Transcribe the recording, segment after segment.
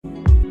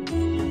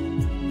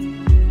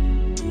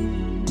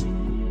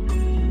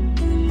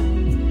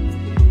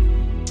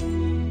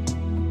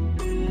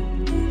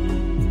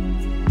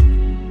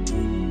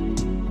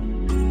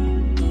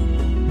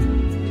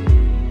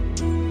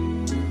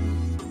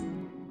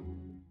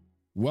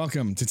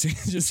Welcome to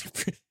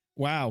Tangents.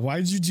 Wow, why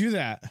did you do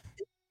that?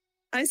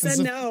 I said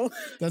no.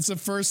 That's the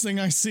first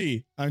thing I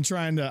see. I'll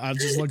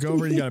just look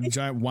over and you got a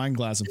giant wine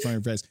glass in front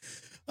of your face.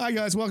 Hi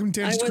guys, welcome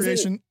to Tangent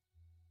Creation.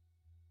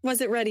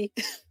 Wasn't ready.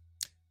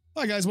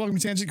 Hi guys, welcome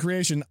to Tangent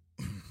Creation.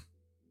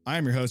 I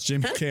am your host,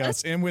 Jim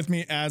Chaos, and with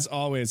me, as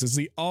always, is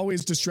the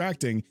always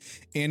distracting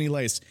Annie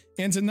Lace.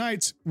 And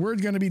tonight, we're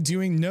going to be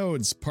doing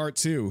Nodes Part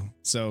 2,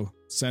 so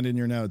send in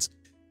your nodes.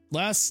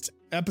 Last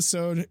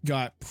episode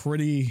got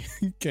pretty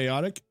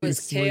chaotic. It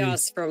was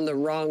chaos from the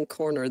wrong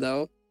corner,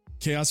 though.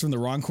 Chaos from the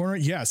wrong corner?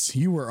 Yes,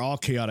 you were all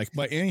chaotic,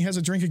 but Annie has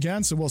a drink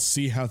again, so we'll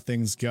see how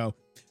things go.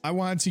 I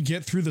wanted to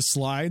get through the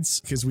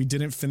slides because we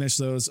didn't finish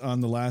those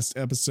on the last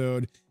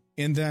episode,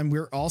 and then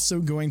we're also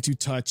going to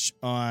touch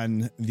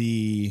on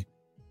the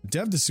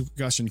dev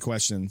discussion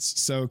questions.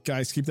 So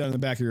guys, keep that in the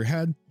back of your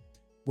head.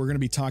 We're going to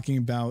be talking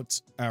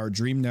about our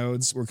dream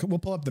nodes. We'll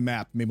pull up the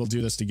map. Maybe we'll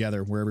do this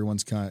together where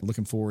everyone's kind of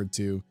looking forward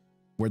to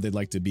where they'd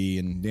like to be.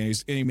 And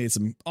Danny made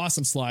some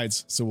awesome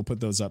slides, so we'll put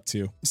those up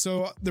too.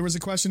 So there was a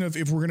question of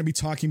if we're going to be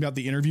talking about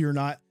the interview or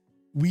not.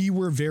 We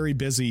were very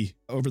busy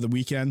over the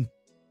weekend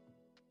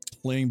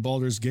playing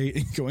Baldur's Gate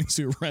and going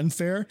to Ren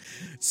Fair.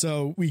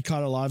 So we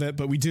caught a lot of it,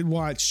 but we did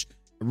watch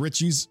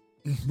Richie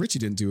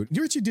didn't do it.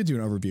 Richie did do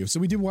an overview. So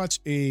we did watch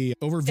a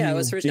overview. Yeah, it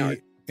was for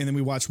Narc. And then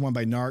we watched one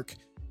by Narc.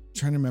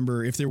 Trying to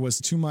remember if there was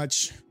too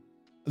much.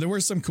 There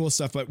was some cool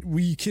stuff, but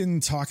we can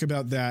talk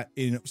about that.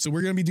 So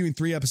we're going to be doing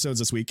 3 episodes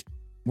this week.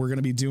 We're going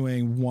to be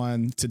doing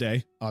one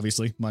today,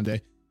 obviously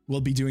Monday. We'll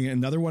be doing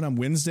another one on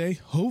Wednesday.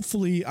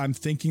 Hopefully, I'm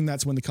thinking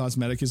that's when the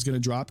cosmetic is going to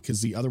drop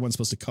because the other one's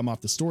supposed to come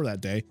off the store that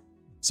day.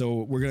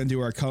 So we're going to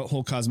do our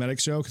whole cosmetic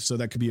show. So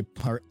that could be a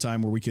part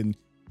time where we can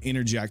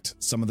interject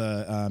some of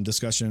the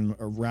discussion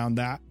around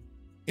that.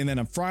 And then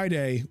on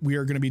Friday, we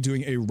are going to be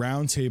doing a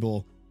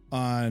roundtable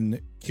on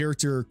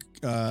character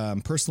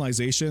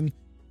personalization.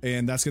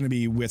 And that's going to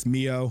be with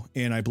Mio.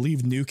 And I believe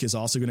Nuke is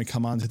also going to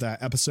come on to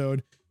that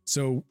episode.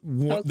 So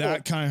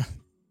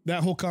that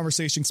whole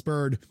conversation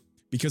spurred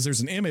because there's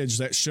an image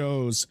that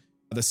shows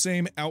the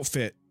same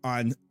outfit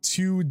on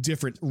 2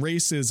 different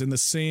races in the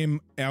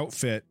same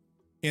outfit.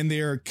 And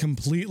they're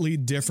completely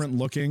different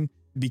looking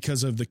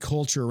because of the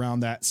culture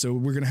around that. So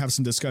we're going to have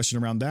some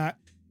discussion around that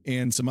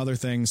and some other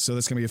things. So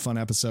that's going to be a fun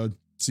episode.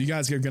 So you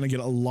guys are going to get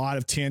a lot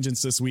of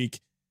tangents this week.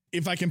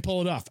 If I can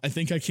pull it off, I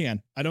think I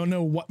can. I don't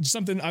know what,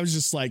 something I was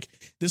just like,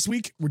 this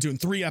week we're doing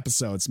 3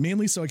 episodes,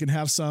 mainly so I can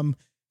have some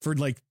for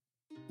like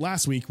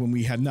last week when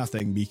we had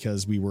nothing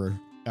because we were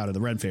out of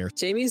the Ren Fair.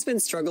 Jamie's been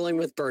struggling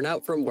with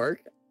burnout from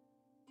work.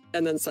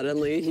 And then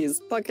suddenly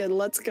he's fucking,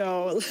 let's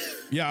go.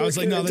 Yeah, I was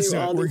like, no, let's do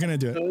it. We're going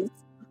to do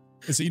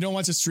it. So you don't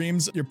watch the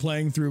streams you're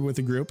playing through with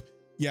a group.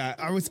 Yeah,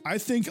 I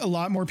think a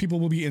lot more people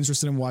will be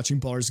interested in watching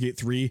Baldur's Gate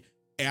 3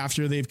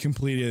 after they've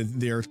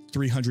completed their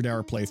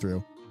 300-hour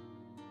playthrough.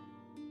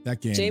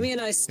 That game. Jamie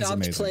and I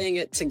stopped playing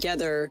it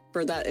together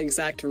for that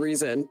exact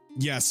reason.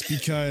 Yes,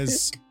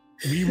 because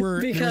we were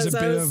because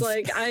I was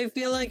like, I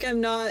feel like I'm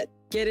not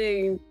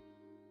getting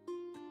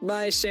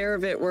my share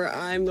of it where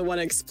I'm the one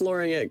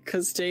exploring it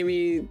because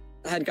Jamie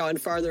had gone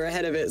farther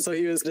ahead of it, so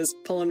he was just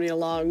pulling me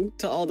along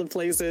to all the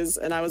places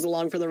and I was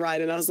along for the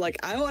ride, and I was like,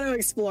 I want to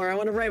explore, I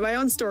want to write my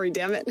own story,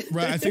 damn it.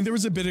 Right, I think there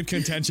was a bit of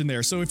contention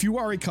there. So if you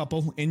are a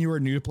couple and you are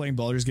new to playing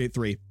Baldur's Gate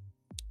 3,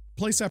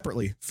 play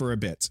separately for a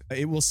bit.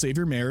 It will save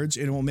your marriage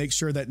and it will make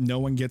sure that no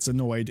one gets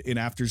annoyed, and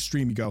after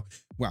stream you go,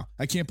 wow,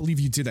 I can't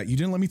believe you did that, you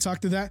didn't let me talk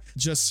to that.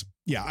 Just,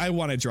 yeah, I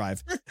want to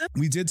drive.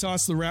 We did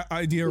toss the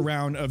idea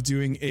around of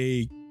doing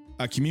a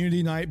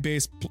community night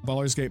based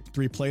Baldur's Gate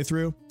 3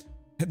 playthrough.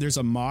 There's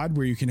a mod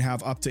where you can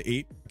have up to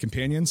 8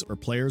 companions, or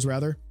players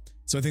rather.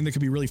 So I think that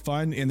could be really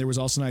fun. And there was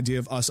also an idea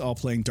of us all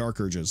playing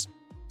Dark Urges.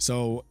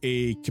 So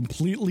a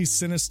completely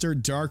sinister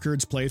Dark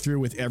Urge playthrough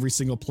with every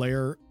single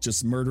player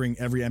just murdering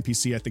every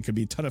NPC, I think could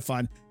be a ton of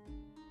fun.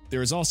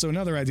 There is also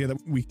another idea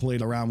that we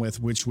played around with,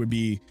 which would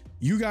be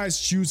you guys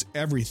choose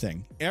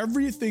everything.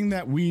 Everything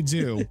that we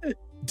do,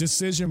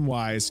 decision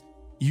wise,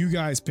 you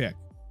guys pick.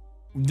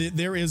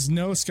 There is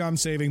no scum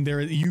saving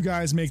there. You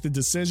guys make the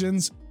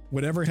decisions.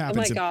 Whatever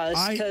happens, oh my gosh,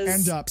 I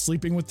end up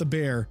sleeping with the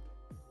bear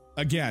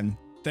again.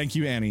 Thank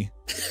you, Annie.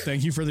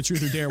 Thank you for the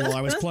truth or dare while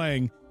I was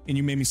playing, and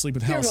you made me sleep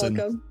with Halson.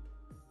 You're welcome.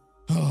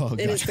 Oh, God.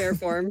 In his bear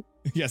form.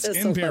 Yes, that's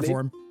in so bear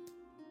form.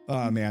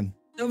 Oh, man.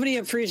 Nobody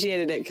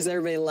appreciated it because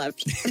everybody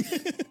left.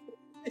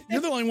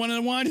 You're the only one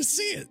that wanted to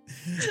see it.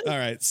 All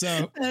right,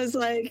 so I was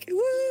like,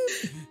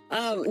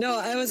 woo. No,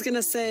 I was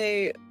gonna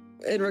say,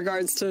 in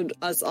regards to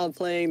us all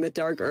playing the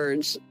Dark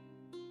Urge,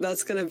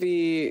 that's gonna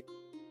be,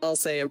 I'll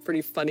say, a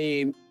pretty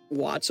funny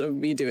watch of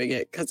me doing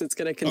it, because it's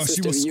going to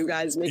consist of you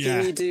guys making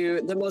me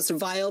do the most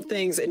vile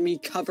things and me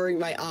covering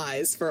my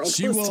eyes for almost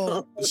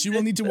she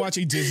will need to watch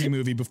a Disney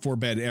movie before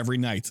bed every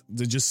night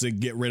to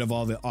get rid of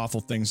all the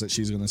awful things that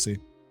she's going to see.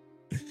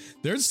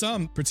 There's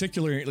some,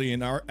 particularly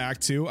in our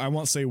act 2, I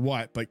won't say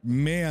what, but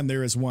man,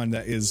 there is one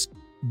that is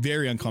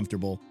very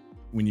uncomfortable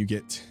when you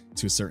get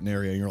to a certain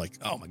area and you're like,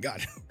 oh my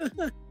God.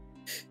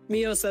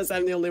 Mio says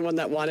I'm the only one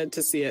that wanted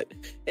to see it.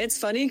 It's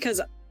funny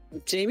because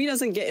Jamie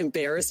doesn't get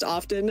embarrassed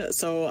often,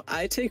 so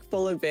I take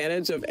full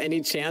advantage of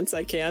any chance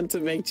I can to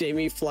make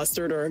Jamie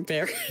flustered or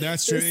embarrassed.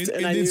 That's true.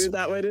 And I knew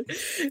that would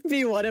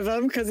be one of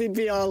them, because he'd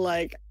be all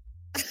like...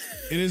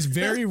 It is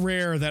very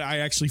rare that I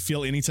actually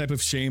feel any type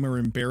of shame or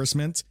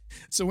embarrassment.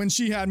 So when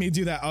she had me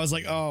do that, I was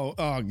like, oh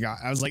God.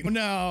 I was like,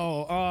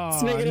 no. Oh,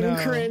 it's making him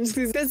cringe.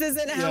 This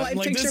isn't how I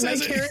picture my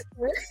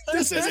character.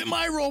 This isn't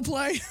my role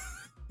play.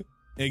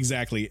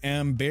 Exactly.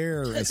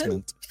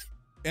 Embarrassment.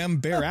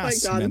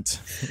 Embarrassment.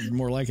 Oh,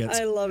 more like it.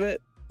 I love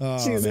it.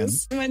 Oh,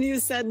 Jesus. Man. When you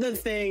said the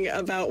thing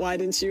about why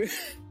didn't you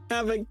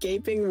have a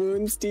gaping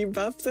wounds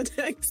debuff the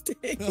next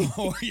day?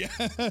 Oh, yeah.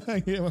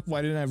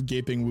 Why didn't I have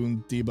gaping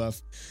wound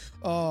debuff?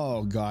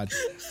 Oh, God.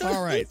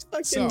 All right.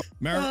 So,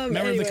 remember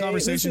anyway, the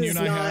conversation you and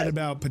I had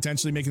about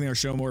potentially making our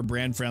show more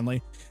brand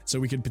friendly so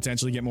we could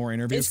potentially get more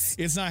interviews?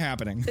 It's not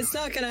happening. It's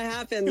not going to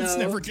happen, though. It's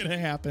never going to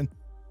happen.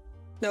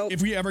 Nope.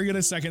 If we ever get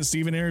a second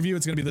Steven interview,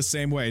 it's going to be the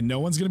same way. No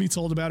one's going to be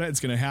told about it. It's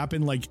going to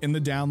happen like in the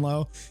down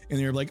low. And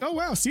you're like, oh,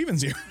 wow,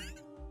 Steven's here.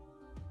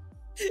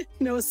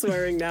 No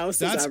swearing now.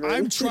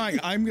 I'm trying.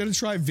 I'm going to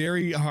try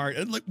very hard.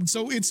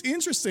 So it's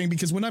interesting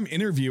because when I'm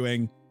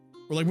interviewing,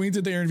 or like when we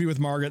did the interview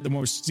with Margaret, the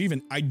most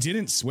Steven, I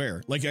didn't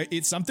swear. Like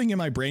it's something in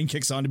my brain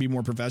kicks on to be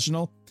more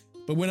professional.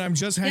 But when I'm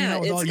just hanging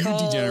out with all you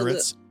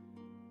degenerates.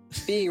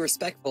 Being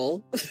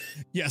respectful.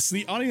 Yes,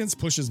 the audience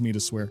pushes me to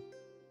swear.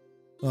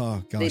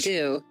 Oh, gosh. They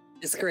do.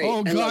 It's great.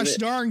 Oh, gosh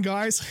darn,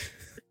 guys.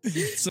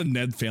 It's a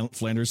Ned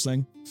Flanders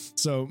thing.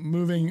 So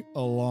moving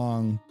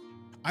along.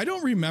 I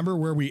don't remember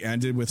where we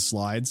ended with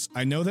slides.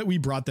 I know that we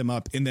brought them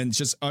up and then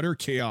just utter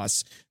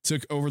chaos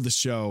took over the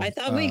show. I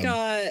thought we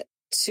got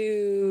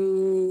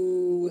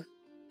to...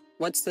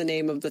 What's the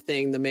name of the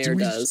thing the mayor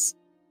does?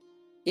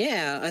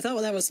 Yeah, I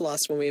thought that was the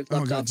last one we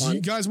left off on. Do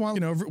you guys want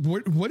to know?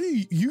 What do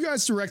you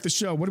guys direct the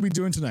show? What are we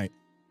doing tonight?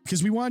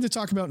 Because we wanted to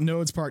talk about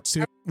Nodes Part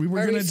 2. We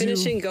were going to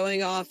finishing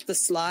going off the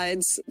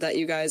slides that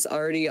you guys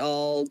already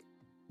all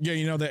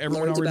that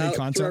everyone already made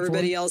content for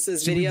everybody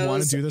else's videos. We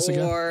want to do this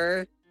again?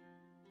 Or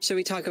should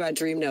we talk about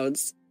Dream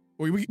Nodes?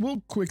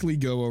 We'll quickly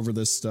go over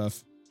this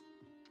stuff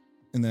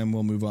and then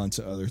we'll move on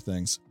to other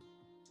things.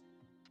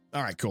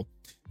 All right, cool.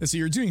 So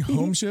you're doing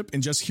home ship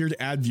and just here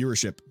to add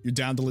viewership. You're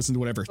down to listen to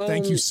whatever.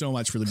 Thank you so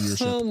much for the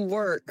viewership.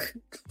 Homework.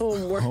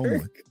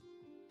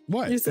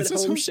 What? You said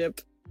home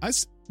ship.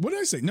 What did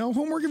I say? No,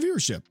 homework and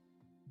viewership.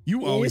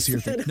 You always hear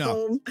things.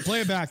 No,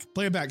 play it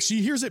back.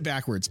 She hears it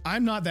backwards.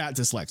 I'm not that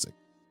dyslexic.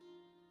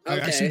 Okay,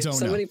 I actually don't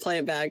somebody know. Play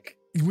it back.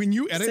 When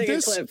you edit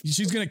this,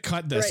 she's going to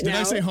cut this. Right Did now.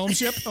 I say home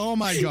ship? Oh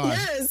my God.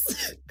 Yes.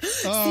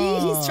 See,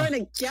 he's trying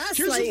to gaslight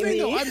Here's the thing, me.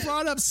 though. I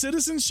brought up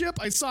citizenship.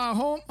 I saw a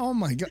home. Oh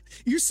my God.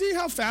 You see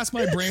how fast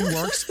my brain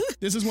works?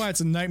 This is why it's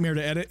a nightmare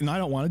to edit and I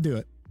don't want to do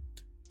it.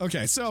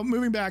 Okay, so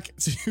moving back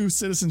to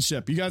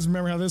citizenship. You guys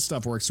remember how this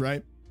stuff works,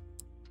 right?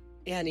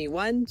 Annie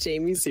 1,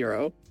 Jamie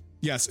 0.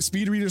 Yes,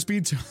 speed reader,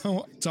 speed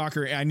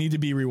talker. I need to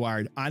be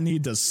rewired. I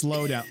need to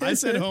slow down. I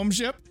said home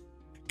ship.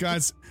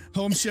 Guys,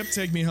 home ship,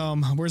 take me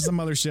home. Where's the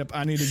mothership?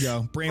 I need to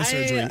go. Brain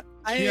surgery.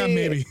 Yeah,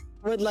 maybe.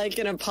 Would like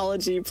an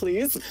apology,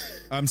 please.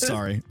 I'm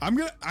sorry. I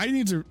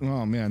need to.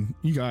 Oh, man.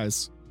 You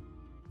guys.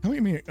 How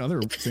many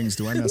other things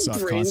do I mess up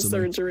Brain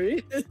constantly?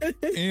 surgery.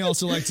 Annie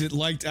also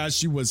liked as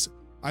she was.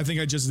 I think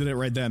I just did it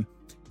right then.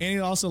 Annie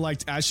also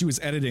liked as she was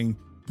editing,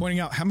 pointing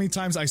out how many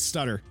times I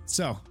stutter.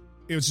 So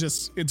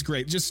it's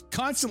great. Just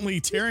constantly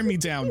tearing me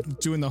down,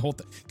 doing the whole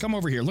thing. Come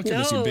over here. Look at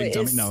this, you big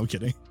dummy. No, I'm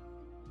kidding.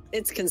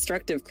 It's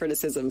constructive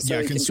criticism. So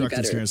yeah,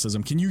 constructive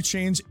criticism. Can you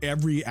change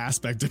every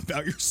aspect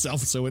about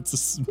yourself so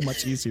it's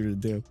much easier to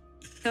do?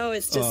 No,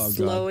 it's just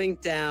slowing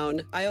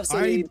down. I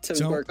also need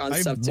to work on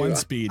stuff too. One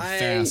speed,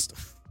 fast.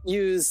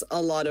 Use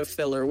a lot of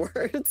filler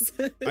words.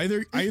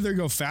 I either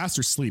go fast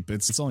or sleep.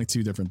 It's only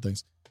two different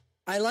things.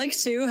 I like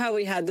too how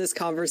we had this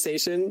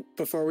conversation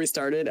before we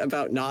started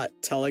about not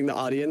telling the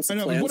audience. I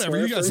know, whatever.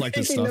 You guys like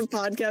this stuff. The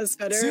podcast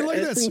better. See, like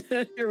this.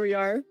 Here we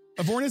are.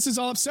 Abornus is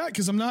all upset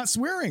because I'm not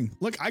swearing.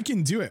 Look, I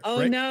can do it.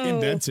 Oh, right? no. In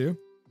bed too.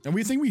 And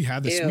we think we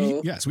had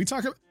this. We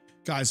talk about,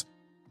 guys,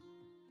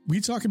 we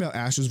talk about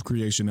ashes of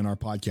creation in our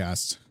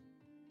podcast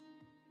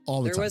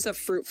all the time. There was a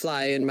fruit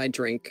fly in my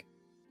drink.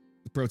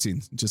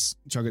 Protein. Just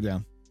chug it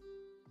down.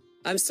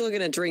 I'm still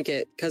going to drink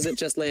it because it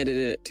just landed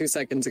in it 2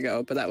 seconds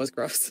ago, but that was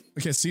gross.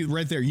 Okay, see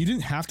right there. You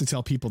didn't have to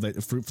tell people that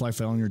a fruit fly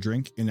fell in your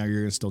drink and now you're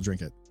going to still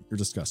drink it. You're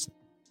disgusting.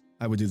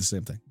 I would do the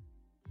same thing.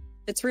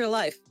 It's real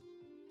life.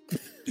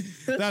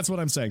 That's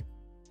what I'm saying.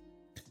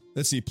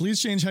 Let's see.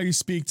 Please change how you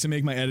speak to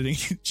make my editing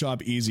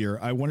job easier.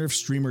 I wonder if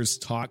streamers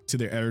talk to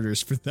their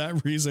editors for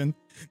that reason.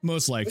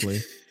 Most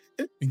likely.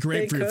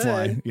 Grapefruit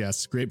fly.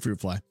 Yes, grapefruit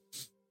fly.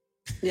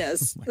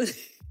 Yes.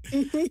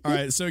 All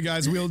right, so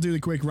guys, we'll do the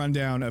quick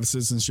rundown of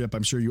citizenship.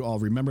 I'm sure you all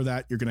remember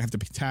that. You're going to have to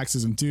pay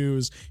taxes and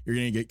dues. You're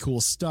going to get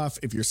cool stuff.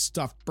 If your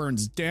stuff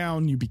burns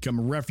down, you become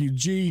a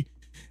refugee.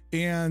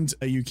 And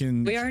you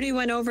can... We already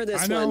went over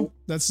this one. I know.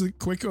 That's a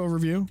quick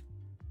overview.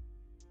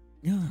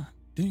 Yeah,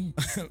 dang.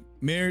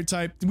 Mayor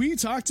type. We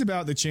talked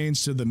about the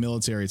change to the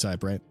military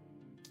type, right?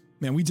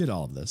 Man, we did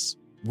all of this.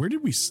 Where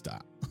did we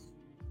stop?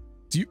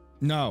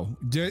 No,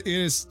 it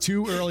is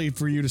too early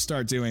for you to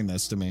start doing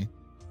this to me.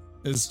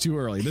 It's too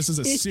early. This is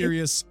a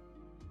serious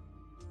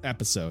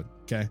episode,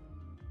 okay?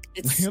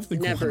 It's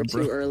never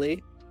too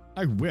early.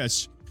 I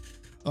wish.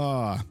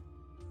 All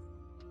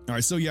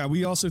right, so yeah,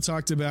 we also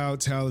talked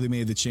about how they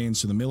made the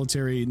change to the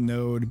military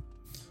node.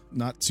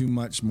 Not too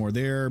much more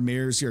there.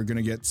 Mayors are going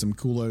to get some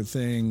cool other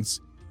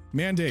things.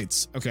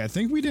 Mandates. Okay, I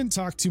think we didn't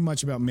talk too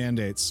much about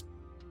mandates.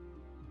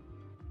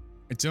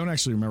 I don't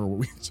actually remember what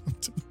we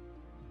talked about.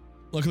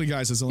 Luckily,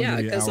 guys, it's only going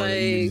to be an hour that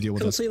you need to deal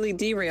with completely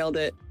derailed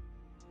it.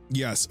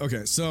 Yes.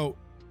 Okay. So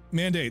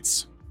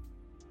mandates.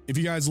 If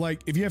you guys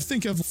if you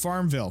think of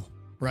Farmville,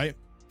 right?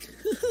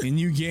 And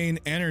you gain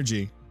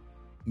energy.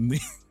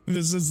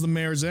 This is the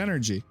mayor's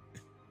energy.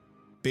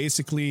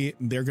 Basically,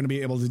 they're going to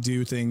be able to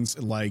do things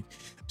like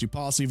do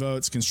policy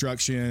votes,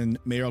 construction,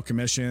 mayoral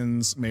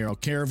commissions, mayoral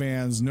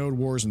caravans, node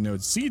wars, and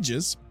node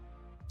sieges.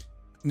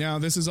 Now,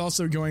 this is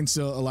also going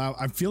to allow,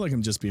 I feel like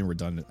I'm just being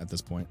redundant at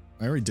this point.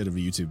 I already did a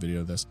YouTube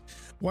video of this.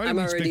 Why did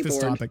we pick this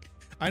topic?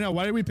 I know.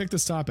 Why did we pick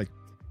this topic?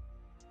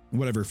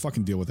 Whatever,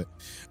 fucking deal with it.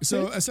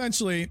 So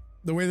essentially,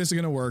 the way this is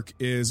going to work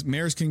is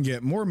mayors can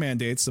get more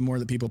mandates the more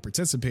that people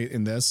participate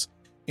in this,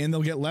 and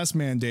they'll get less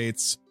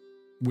mandates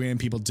when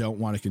people don't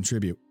want to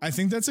contribute. I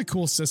think that's a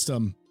cool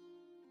system.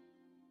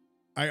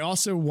 I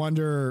also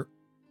wonder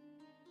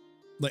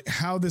like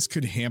how this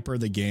could hamper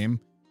the game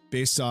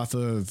based off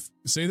of,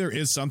 say there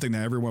is something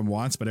that everyone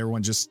wants, but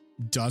everyone just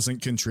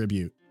doesn't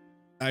contribute.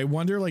 I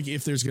wonder like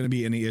if there's going to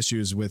be any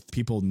issues with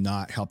people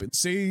not helping.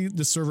 Say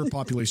the server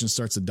population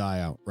starts to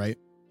die out, right?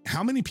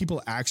 How many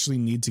people actually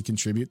need to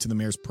contribute to the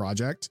mayor's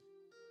project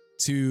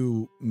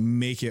to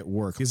make it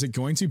work? Is it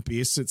going to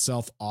base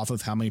itself off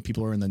of how many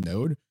people are in the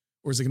node,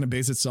 or is it going to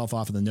base itself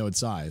off of the node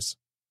size?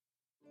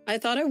 I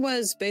thought it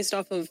was based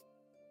off of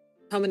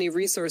how many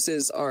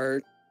resources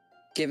are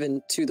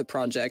given to the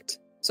project.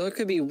 So it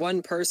could be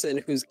one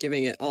person who's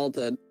giving it all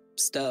the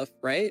stuff,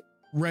 right?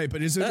 Right,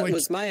 but is it that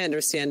was my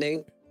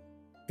understanding.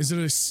 Is it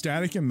a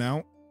static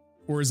amount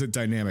or is it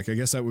dynamic? I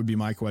guess that would be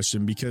my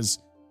question, because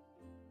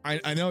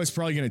I know it's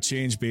probably going to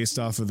change based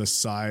off of the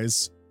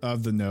size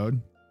of the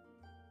node.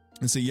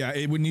 And so, yeah,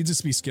 it would need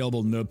to be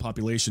scalable node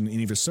population in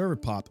either server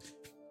pop,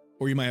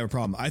 or you might have a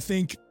problem. I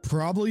think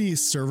probably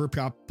server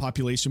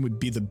population would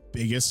be the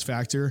biggest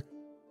factor,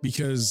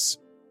 because,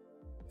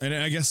 and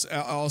I guess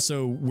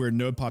also we're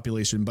node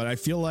population, but I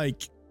feel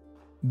like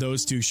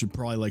those two should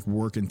probably like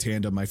work in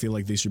tandem. I feel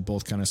like they should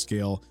both kind of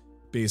scale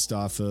based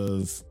off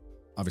of,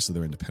 obviously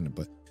they're independent,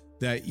 but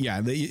that,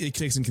 yeah, it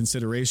takes in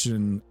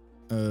consideration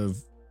of,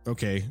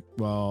 okay,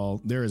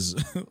 well, there's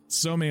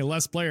so many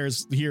less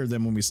players here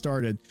than when we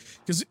started,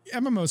 because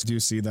MMOs do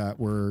see that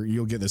where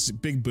you'll get this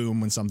big boom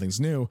when something's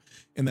new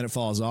and then it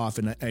falls off.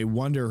 And I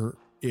wonder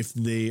if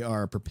they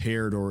are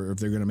prepared or if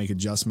they're going to make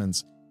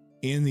adjustments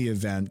in the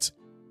event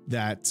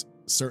that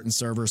certain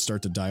servers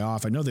start to die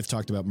off. I know they've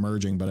talked about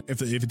merging, but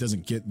if it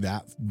doesn't get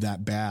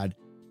that bad,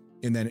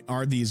 and then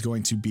are these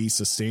going to be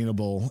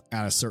sustainable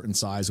at a certain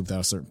size without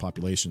a certain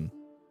population?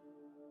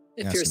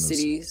 If your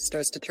city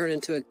starts to turn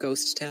into a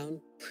ghost town.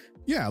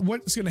 Yeah,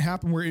 what's going to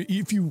happen where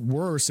if you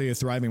were, say, a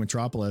thriving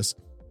metropolis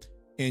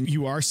and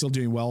you are still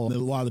doing well, a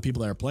lot of the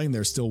people that are playing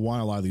there still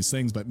want a lot of these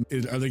things, but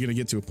are they going to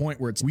get to a point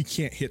where we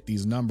can't hit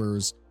these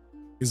numbers?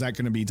 Is that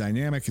going to be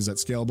dynamic? Is that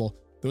scalable?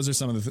 Those are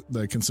some of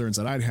the concerns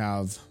that I'd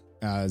have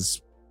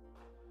as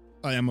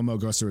an MMO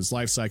goes through its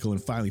life cycle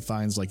and finally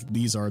finds like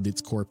these are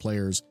its core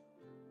players.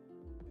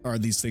 Are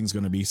these things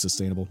going to be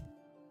sustainable?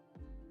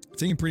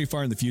 Thinking pretty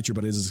far in the future,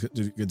 but it is a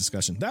good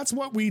discussion. That's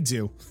what we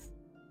do.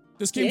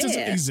 This game doesn't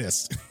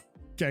exist.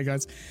 Okay,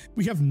 guys,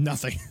 we have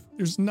nothing.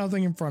 There's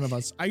nothing in front of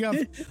us. I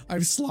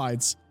have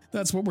slides.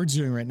 That's what we're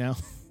doing right now.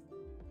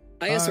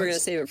 I guess we're going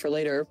to save it for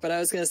later, but I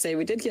was going to say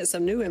we did get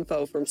some new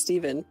info from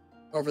Steven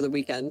over the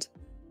weekend,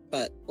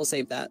 but we'll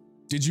save that.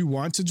 Did you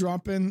want to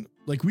drop in?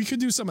 Like, we could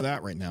do some of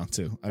that right now,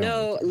 too.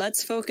 No,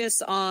 let's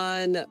focus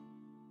on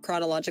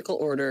chronological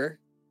order,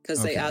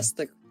 because they asked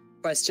the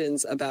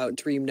questions about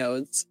dream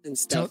nodes and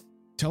stuff.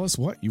 Tell us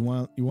what you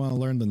want to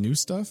learn the new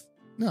stuff.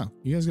 No,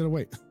 you guys gotta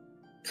wait.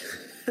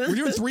 We're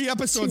doing 3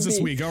 episodes this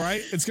week. All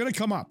right, it's gonna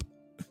come up.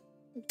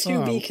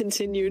 To be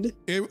continued.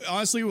 It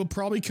honestly will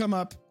probably come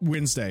up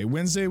Wednesday.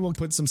 Wednesday we'll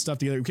put some stuff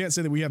together. We can't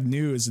say that we have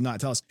news and not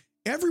tell us.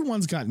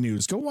 Everyone's got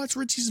news. Go watch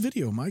Richie's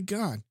video. My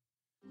God.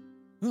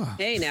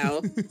 Hey,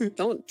 now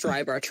don't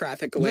drive our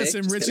traffic away.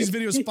 Listen, Richie's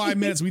video is 5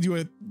 minutes. We do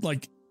a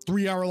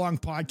 3-hour-long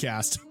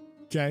podcast.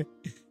 Okay.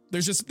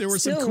 There were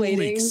some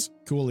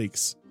cool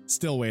leaks.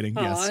 Still waiting.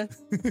 Aww,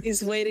 yes.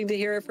 He's waiting to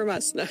hear it from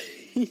us. No.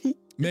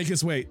 Make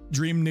us wait.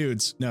 Dream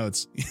nodes.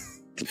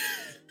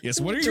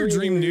 Yes. What are your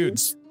dream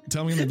nudes?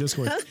 Tell me in the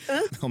Discord.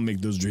 I'll make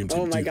those dreams.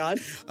 Oh my God.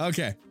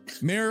 Okay.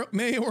 Mayoral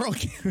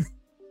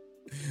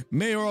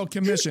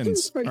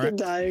commissions. Freaking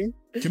dying.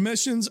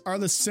 Commissions are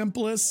the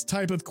simplest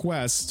type of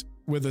quest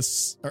with a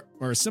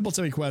simple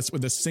type of quest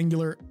with a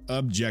singular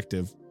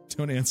objective.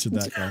 Don't answer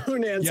that, y'all.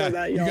 Don't answer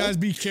that, y'all. You guys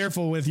be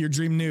careful with your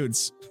dream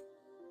nudes.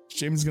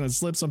 Shaman's gonna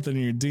slip something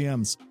in your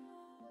DMs.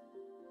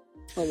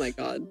 Oh my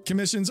god.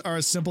 Commissions are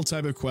a simple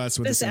type of quest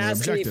with a Just single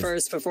ask objective. me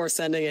first before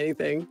sending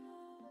anything.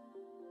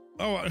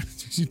 Oh,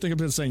 you think I'm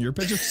just saying your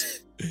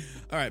pictures?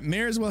 All right.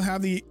 Mayors will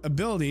have the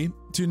ability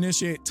to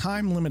initiate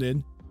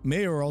time-limited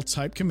mayoral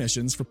type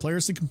commissions for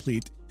players to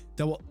complete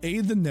that will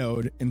aid the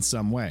node in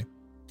some way.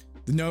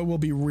 The node will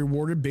be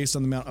rewarded based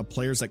on the amount of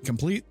players that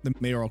complete the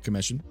mayoral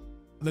commission.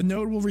 The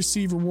node will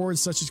receive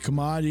rewards such as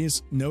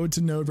commodities,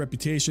 node-to-node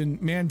reputation,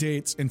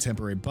 mandates, and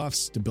temporary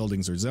buffs to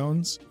buildings or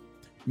zones.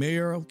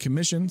 Mayoral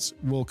commissions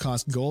will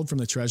cost gold from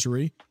the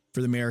treasury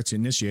for the mayor to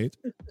initiate.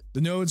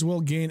 The nodes will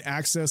gain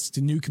access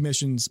to new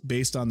commissions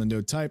based on the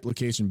node type,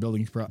 location,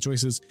 building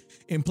choices,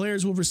 and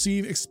players will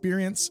receive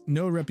experience,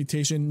 node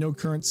reputation, node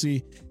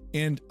currency,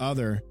 and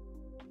other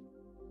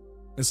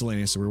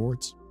miscellaneous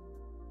rewards.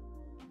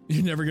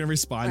 You're never going to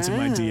respond to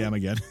my DM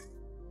again.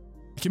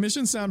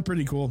 Commissions sound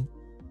pretty cool.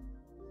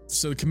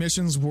 So the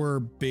commissions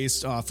were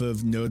based off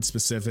of node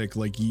specific,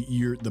 like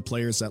you're the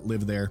players that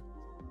live there.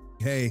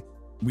 Hey,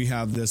 we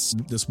have this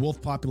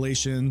wolf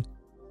population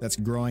that's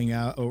growing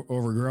out,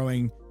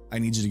 overgrowing. I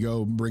need you to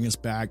go bring us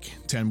back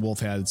 10 wolf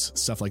heads,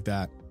 stuff like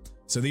that.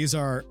 So these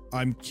are,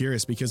 I'm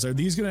curious because are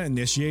these going to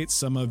initiate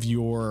some of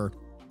your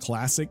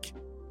classic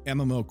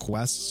MMO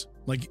quests?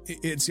 Like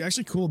it's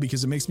actually cool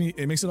because it makes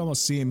it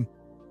almost seem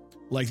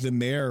like the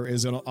mayor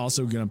is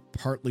also going to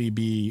partly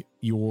be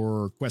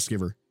your quest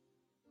giver.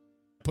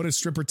 Put a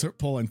stripper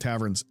pole in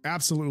taverns.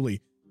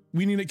 Absolutely.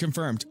 We need it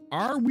confirmed.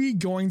 Are we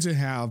going to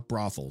have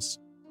brothels?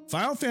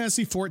 Final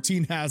Fantasy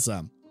 14 has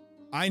them.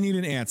 I need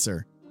an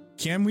answer.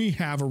 Can we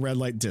have a red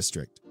light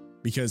district?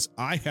 Because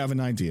I have an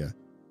idea.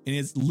 And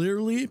it's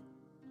literally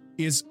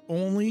is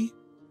only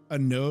a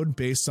node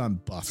based on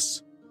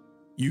buffs.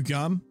 You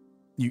come.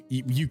 There's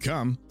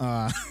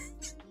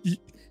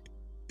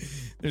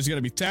going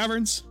to be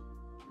taverns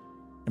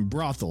and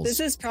brothels. This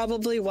is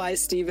probably why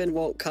Steven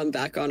won't come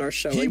back on our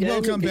show again. He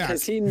will come back.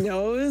 Because he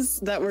knows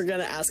that we're going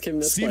to ask him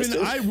this question.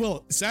 Steven, I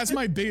will. So that's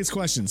my biggest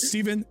question.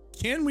 Steven,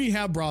 can we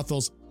have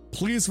brothels?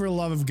 Please, for the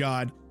love of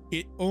God,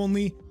 it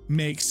only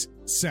makes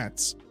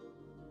sense.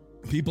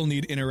 People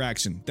need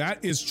interaction.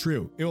 That is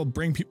true. It will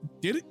bring people.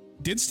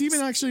 Did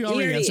Steven actually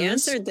already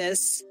answer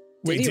this?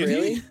 Wait, did he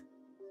really?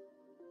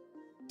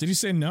 Did he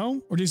say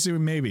no or did he say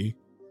maybe?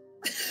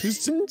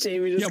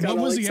 Jamie just got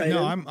what was he? excited.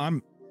 No,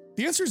 I'm.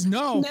 The answer is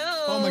no.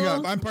 No. Oh my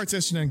God, I'm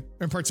partitioning.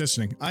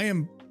 I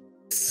am.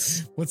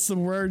 What's the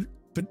word?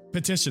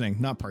 Petitioning,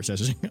 not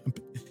partitioning.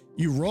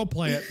 You role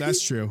play it.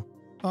 That's true.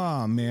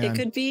 Oh man. It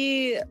could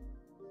be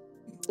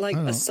like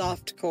a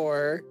soft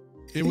core.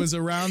 It was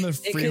around the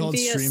Freehold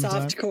stream time. It could be a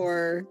soft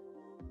core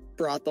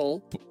brothel.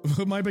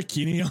 Put my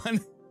bikini on.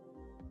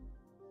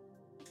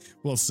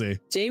 We'll see.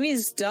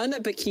 Jamie's done a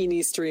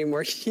bikini stream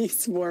where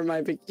he's wore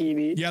my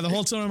bikini. Yeah, the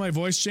whole tone of my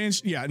voice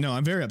changed. Yeah, no,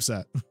 I'm very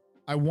upset.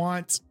 I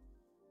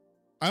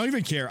don't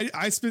even care.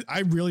 I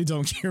really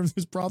don't care if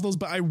there's brothels,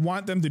 but I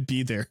want them to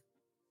be there.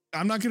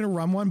 I'm not going to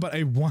run one, but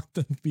I want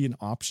them to be an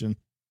option.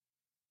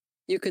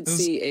 You could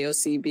see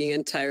AOC being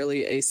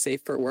entirely a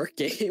safe for work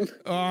game.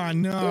 Oh,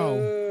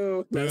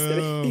 no.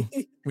 No.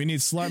 We need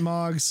slut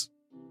mogs.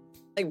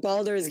 Like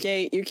Baldur's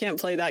Gate, you can't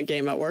play that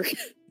game at work.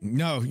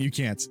 No, you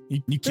can't.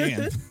 You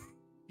can.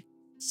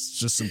 It's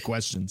just some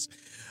questions.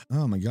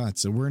 Oh, my God.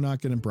 So we're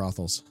not getting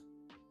brothels.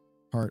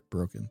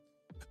 Heartbroken.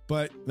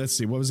 But let's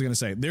see. What was I going to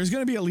say? There's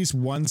going to be at least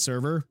one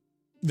server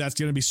that's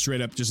going to be straight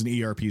up just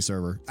an ERP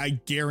server. I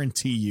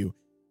guarantee you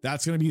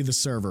that's going to be the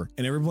server.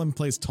 And everyone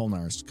plays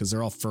Tolnars because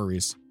they're all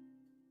furries.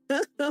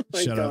 Oh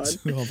my Shout God. out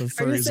to all the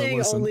furries that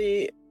listen.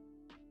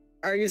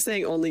 Are you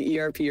saying only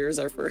ERPers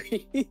are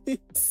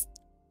furries?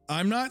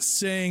 I'm not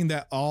saying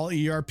that all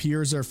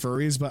ERPers are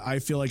furries, but I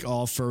feel like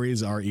all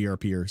furries are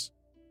ERPers.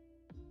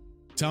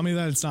 Tell me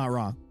that it's not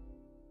wrong.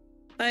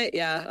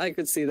 I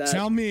could see that.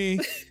 Tell me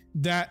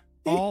that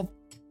all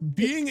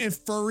being a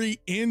furry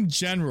in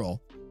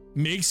general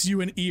makes you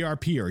an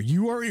ERPer.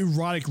 You are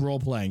erotic role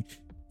playing.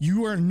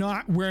 You are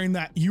not wearing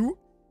that.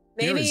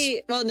 There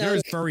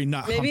is furry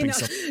not humping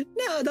something.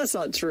 No, that's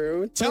not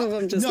true. Some of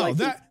them just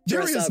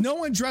there is no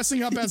one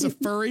dressing up as a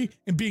furry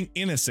and being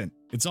innocent.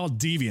 It's all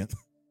deviant.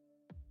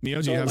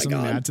 Neo, do you have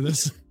something to add to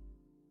this?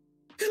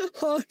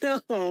 Oh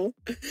no.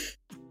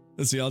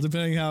 Let's see. All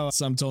depending how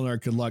some Tolnar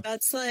could look.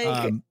 That's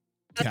like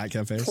cat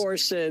cafes.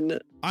 Portion.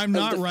 I'm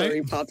not right.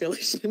 Furry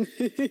population.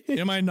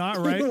 Am I not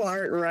right? You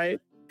aren't right.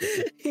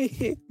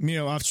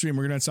 Neo, off stream,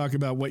 we're going to talk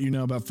about what you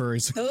know about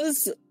furries.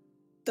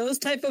 Those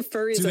type of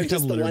furries are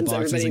just the ones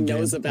everybody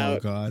knows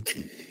about. Oh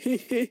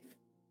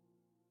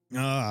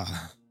God.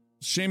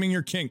 Shaming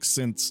your kinks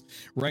since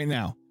right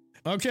now.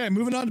 Okay,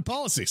 moving on to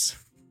policies.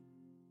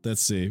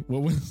 Let's see.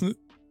 What was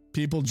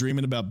people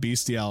dreaming about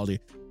bestiality?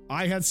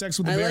 I had sex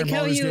with a bear in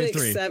Baldur's Gate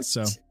 3.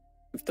 So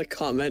the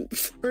comment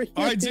before you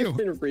I do.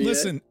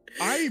 Listen,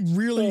 I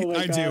really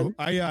I do.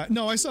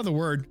 I saw the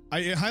word.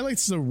 It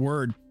highlights the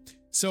word.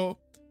 So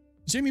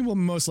Jamie will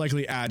most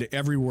likely add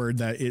every word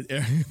that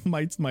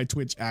my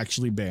Twitch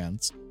actually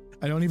bans.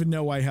 I don't even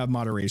know why I have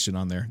moderation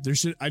on there.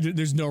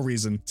 There's no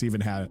reason to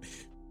even have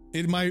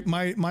it.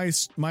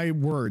 My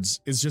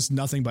words is just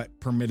nothing but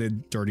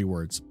permitted dirty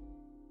words.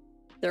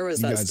 There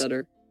was You that guys-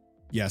 stutter.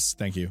 Yes,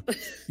 thank you.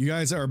 You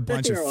guys are a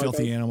bunch of You're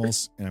filthy welcome.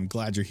 animals, and I'm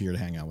glad you're here to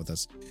hang out with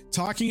us.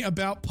 Talking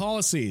about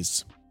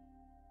policies.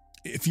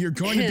 If you're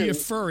going to be a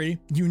furry,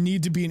 you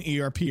need to be an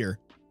ERPer.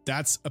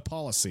 That's a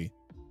policy.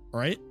 All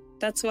right?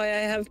 That's why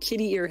I have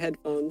kitty ear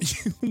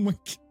headphones. Oh my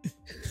God.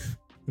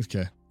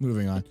 Okay,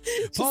 moving on.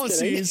 Just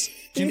Policies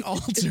kidding. can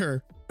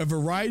alter a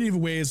variety of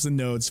ways the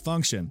nodes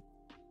function.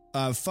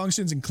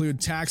 Functions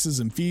include taxes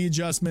and fee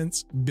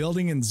adjustments,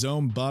 building and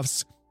zone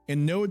buffs,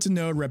 and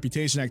node-to-node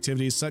reputation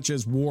activities such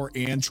as war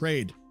and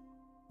trade.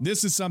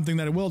 This is something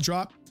that I will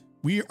drop.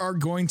 We are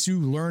going to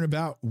learn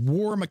about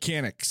war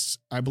mechanics.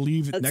 I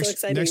believe That's so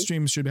exciting. next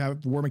stream should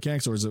have war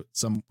mechanics, or is it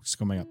some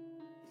coming up?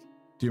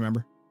 Do you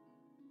remember?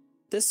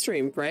 This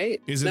stream,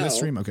 right? Is it No. this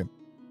stream? Okay.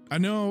 I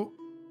know.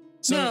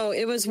 So No,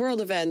 it was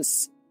World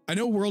Events. I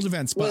know world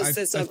events, but Was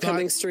this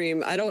upcoming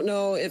stream? I don't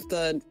know if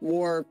the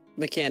war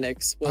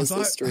mechanics was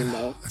this stream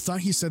though. I thought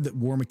he said that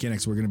war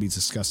mechanics were going to be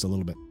discussed a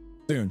little bit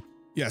soon.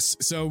 Yes.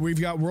 So we've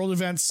got world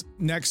events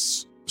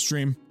next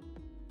stream,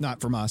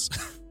 not from us,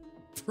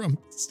 from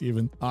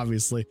Steven,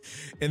 obviously.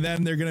 And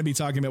then they're going to be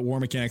talking about war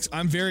mechanics.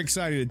 I'm very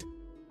excited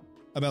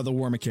about the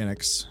war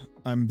mechanics.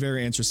 I'm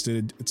very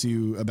interested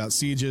about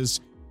sieges.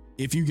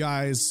 If you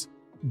guys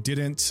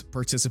didn't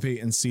participate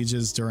in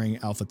sieges during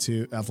Alpha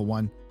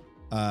 1,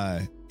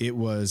 it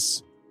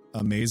was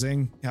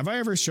amazing. Have I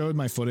ever showed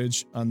my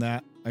footage on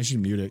that? I should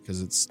mute it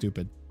because it's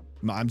stupid.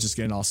 I'm just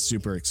getting all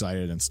super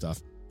excited and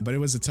stuff. But it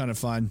was a ton of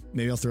fun.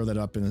 Maybe I'll throw that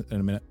up in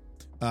a minute.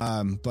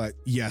 But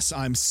yes,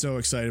 I'm so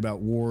excited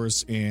about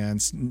wars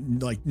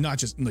and like not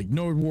just like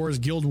node wars,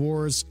 Guild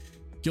Wars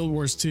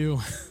 2,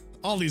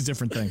 all these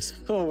different things.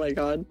 Oh my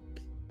god.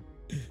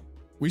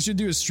 We should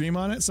do a stream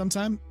on it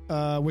sometime.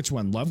 Which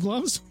one? Love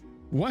Gloves?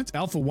 What?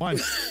 Alpha 1.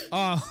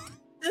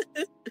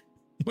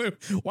 Wait,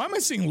 why am I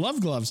seeing Love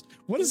Gloves?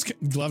 What is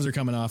gloves are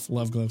coming off?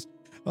 Love Gloves.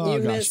 Oh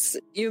gosh.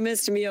 You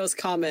missed Mio's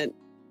comment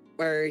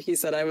where he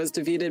said I was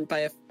defeated by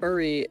a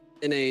furry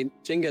in a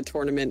Jenga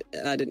tournament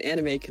at an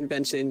anime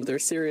convention. They're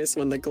serious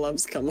when the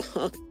gloves come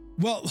off.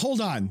 Well,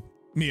 hold on,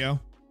 Mio.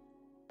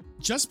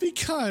 Just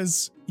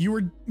because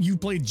you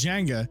played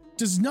Jenga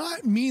does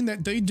not mean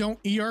that they don't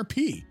ERP.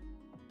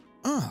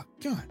 Oh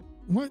God,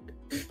 what?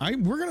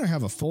 We're gonna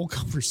have a full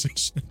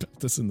conversation about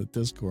this in the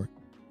Discord.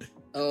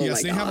 Oh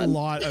yes, my they god. have a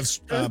lot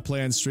of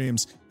planned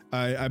streams.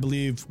 I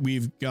believe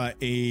we've got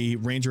a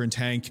Ranger and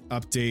Tank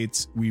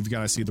update. We've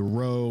got to see the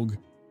Rogue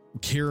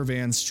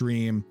Caravan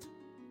stream.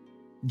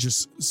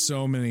 Just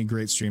so many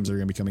great streams that are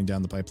going to be coming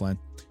down the pipeline.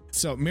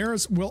 So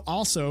mayors will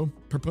also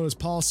propose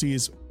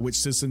policies which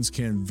citizens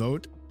can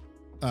vote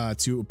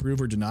to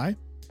approve or deny,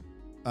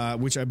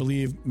 which I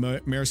believe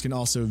mayors can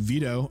also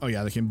veto. Oh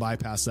yeah, they can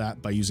bypass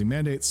that by using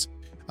mandates.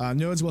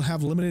 Nodes will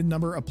have a limited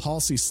number of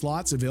policy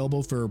slots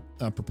available for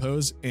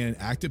proposed and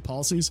active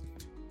policies.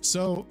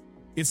 So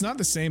it's not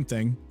the same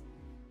thing,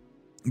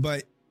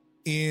 but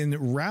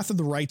in Wrath of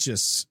the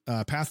Righteous,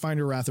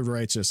 Pathfinder Wrath of the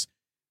Righteous,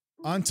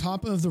 on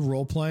top of the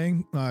role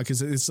playing,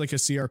 because it's like a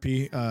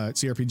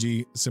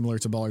CRPG similar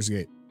to Baldur's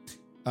Gate,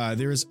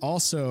 there is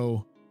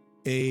also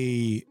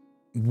a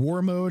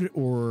war mode,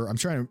 or I'm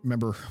trying to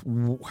remember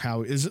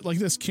how is it like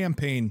this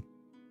campaign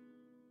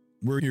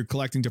where you're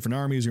collecting different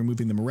armies, you're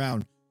moving them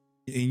around,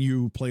 and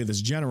you play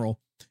this general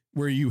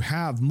where you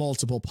have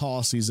multiple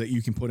policies that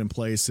you can put in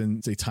place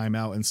and say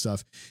timeout and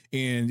stuff.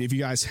 And if you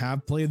guys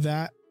have played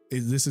that,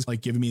 this is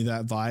like giving me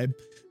that vibe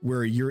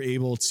where you're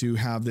able to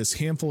have this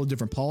handful of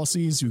different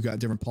policies. You've got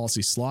different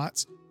policy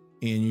slots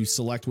and you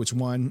select which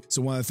one.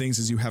 So one of the things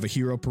is you have a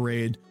hero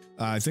parade.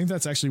 I think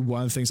that's actually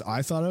one of the things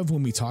I thought of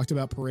when we talked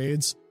about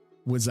parades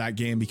was that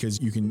game, because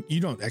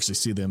you don't actually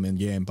see them in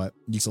game, but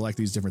you select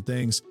these different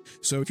things.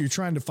 So if you're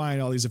trying to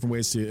find all these different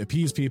ways to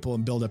appease people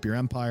and build up your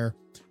empire.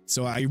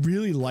 So I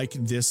really like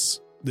this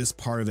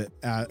part of it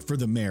for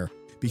the mayor,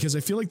 because I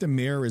feel like the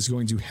mayor is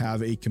going to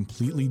have a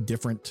completely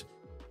different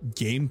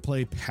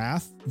gameplay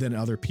path than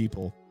other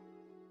people,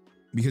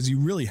 because you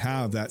really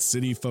have that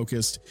city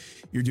focused.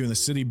 You're doing the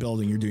city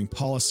building, you're doing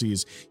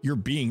policies, you're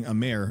being a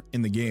mayor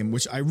in the game,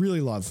 which I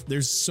really love.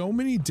 There's so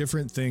many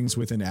different things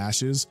within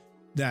Ashes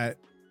that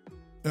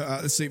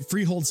say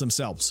freeholds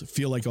themselves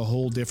feel like a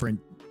whole different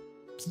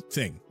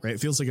thing, right?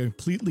 It feels like a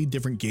completely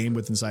different game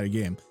within inside a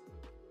game.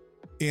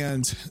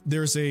 And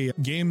there's a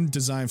game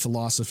design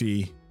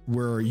philosophy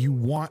where you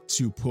want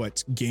to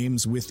put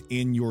games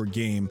within your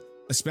game,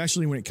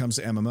 especially when it comes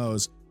to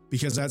MMOs,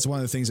 because that's one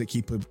of the things that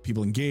keep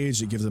people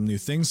engaged. It gives them new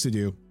things to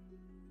do.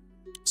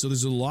 So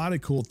there's a lot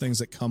of cool things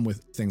that come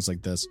with things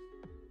like this,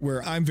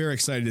 where I'm very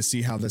excited to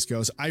see how this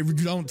goes. I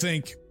don't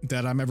think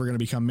that I'm ever going to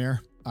become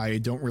mayor. I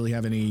don't really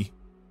have any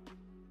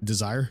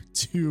desire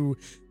to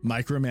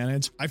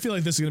micromanage. I feel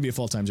like this is going to be a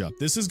full-time job.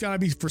 This is going to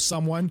be for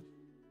someone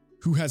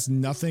who has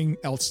nothing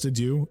else to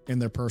do in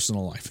their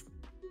personal life.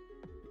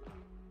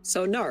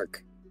 So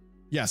Narc.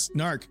 Yes,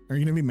 Narc, are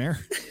you going to be mayor?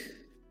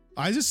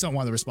 I just don't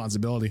want the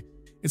responsibility.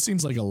 It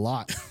seems like a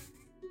lot.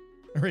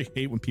 I really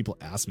hate when people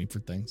ask me for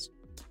things.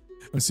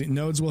 Let's see.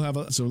 Nodes will have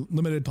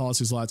limited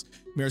policy slots.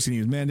 Mayors can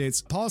use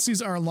mandates.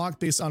 Policies are unlocked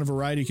based on a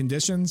variety of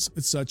conditions,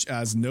 such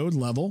as node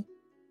level,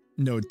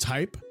 node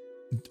type.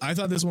 I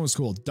thought this one was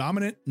cool.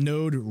 Dominant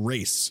node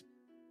race.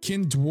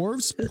 Can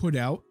dwarves put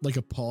out like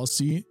a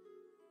policy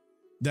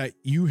that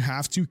you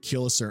have to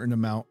kill a certain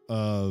amount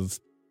of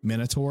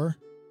Minotaur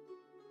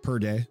per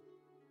day?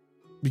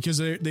 Because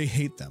they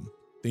hate them.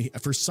 They,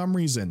 for some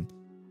reason,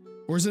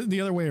 or is it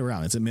the other way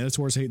around? Is it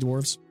Minotaurs hate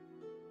dwarves?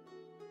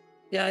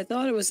 Yeah, I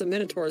thought it was the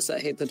Minotaurs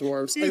that hate the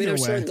dwarves.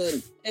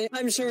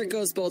 I'm sure it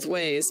goes both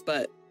ways,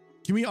 but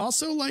can we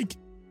also like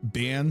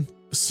ban?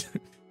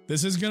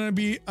 This is going to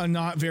be a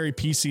not very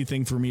PC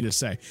thing for me to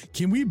say.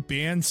 Can we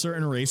ban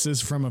certain races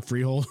from a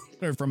freehold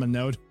or from a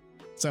node?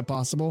 Is that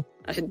possible?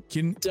 I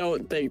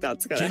don't think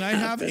that's going to happen. Can I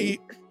have a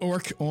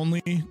orc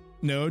only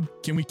node?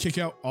 Can we kick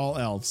out all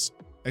elves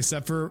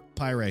except for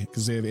Pyre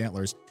because they have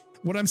antlers?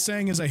 What I'm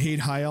saying is I hate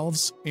high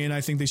elves and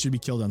I think they should be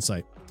killed on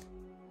sight.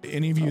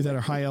 Any of you that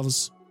are high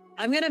elves?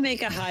 I'm going to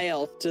make a high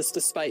elf just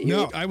to spite you.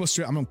 No, I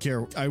don't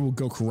care. I will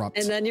go corrupt.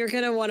 And then you're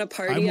going to want to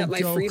party at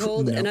my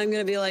freehold and I'm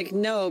going to be like,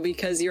 no,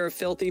 because you're a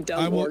filthy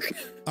dumb orc.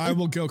 I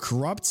will go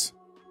corrupt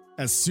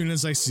as soon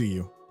as I see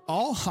you.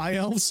 All high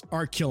elves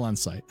are kill on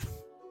sight.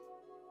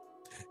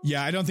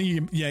 Yeah, I don't think you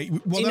can. Yeah.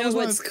 Well, you know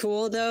what's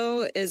cool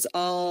though is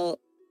all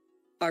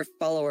our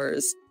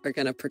followers are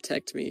going to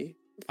protect me.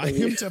 I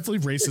am definitely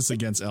racist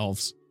against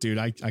elves. Dude,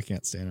 I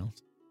can't stand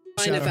elves.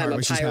 Fine if I'm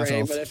a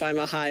pirate, but if I'm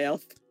a high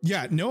elf.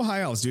 Yeah, no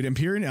high elves, dude.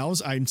 Empyrean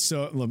elves,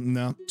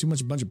 no, too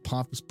much, a bunch of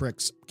pompous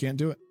pricks. Can't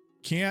do it.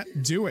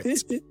 Can't do it.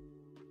 It's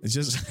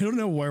just, I don't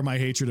know where my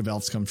hatred of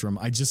elves comes from.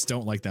 I just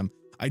don't like them.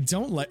 I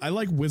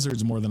like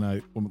wizards more than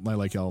I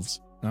like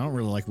elves. I don't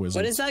really like wizards.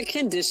 What is that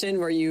condition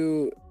where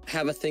you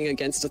have a thing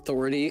against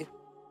authority?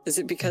 Is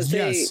it because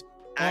they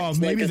act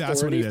maybe like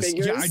that's what it is.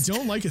 figures? Yeah, I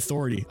don't like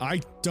authority.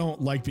 I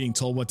don't like being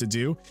told what to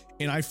do.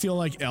 And I feel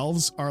like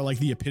elves are like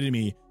the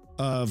epitome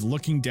of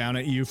looking down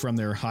at you from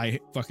their high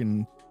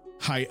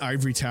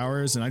ivory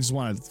towers, and I just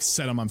want to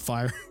set them on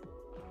fire.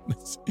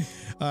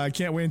 I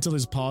can't wait until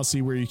there's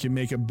policy where you can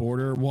make a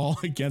border wall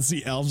against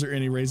the elves or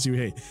any race you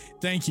hate.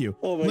 Thank you.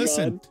 Oh my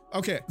Listen, God.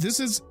 Okay, this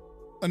is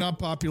an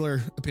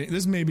unpopular opinion.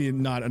 This may be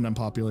not an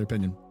unpopular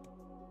opinion.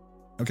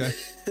 Okay.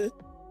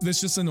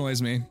 This just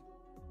annoys me.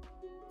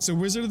 So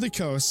Wizard of the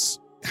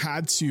Coast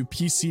had to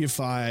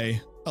PCify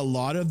a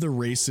lot of the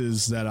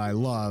races that I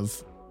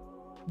love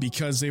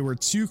because they were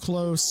too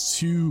close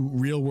to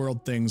real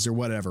world things or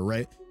whatever,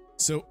 right?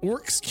 So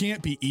orcs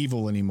can't be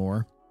evil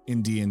anymore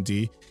in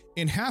D&D,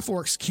 and half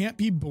orcs can't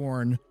be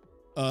born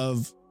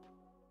of,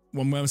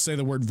 well, I'm going to say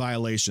the word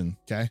violation,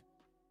 okay?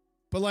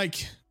 But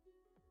like,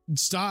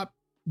 stop,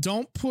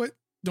 don't put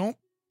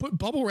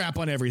bubble wrap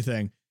on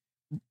everything.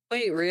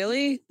 Wait,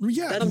 really?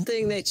 Yeah. That's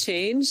something they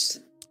changed?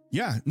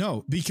 Yeah,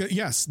 no, because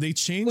yes, they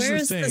changed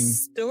Where's the thing. the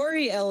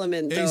story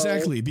element, though?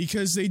 Exactly,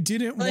 because they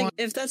didn't want.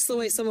 If that's the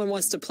way someone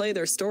wants to play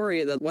their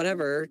story, that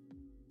whatever,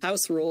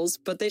 house rules,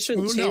 but they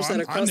shouldn't change that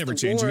across the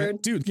board.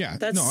 It. Dude, yeah.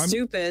 That's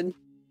stupid.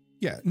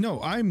 Yeah,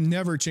 no, I'm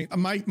never changing.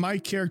 My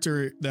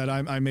character that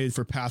I made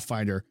for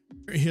Pathfinder,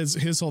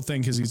 his whole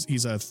thing, because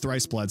he's a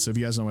thrice blood. So if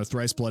you guys know what a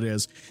thrice blood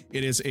is,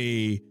 it is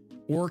a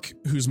orc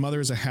whose mother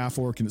is a half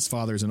orc and his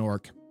father is an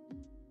orc.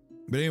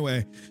 But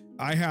anyway,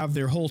 I have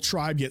their whole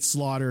tribe get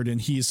slaughtered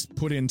and he's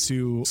put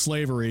into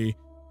slavery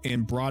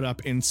and brought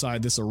up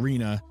inside this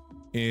arena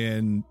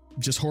and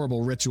just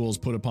horrible rituals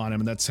put upon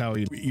him. And that's how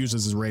he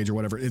uses his rage or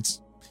whatever. I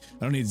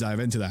don't need to dive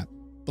into that.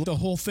 But the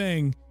whole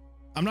thing,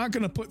 I'm not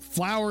going to put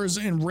flowers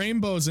and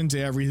rainbows into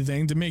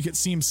everything to make it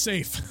seem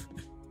safe.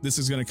 This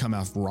is going to come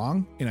out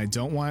wrong, and I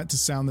don't want it to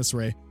sound this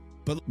way,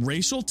 but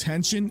racial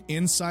tension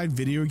inside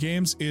video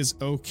games is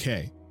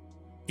okay.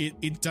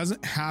 It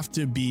doesn't have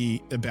to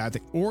be a bad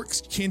thing.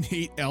 Orcs can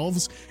hate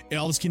elves.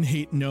 Elves can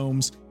hate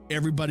gnomes.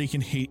 Everybody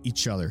can hate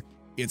each other.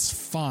 It's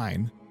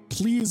fine.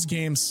 Please,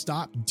 games,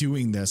 stop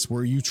doing this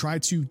where you try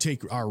to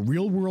take our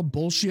real world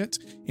bullshit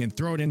and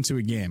throw it into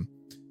a game.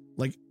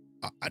 Like,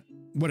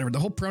 whatever. The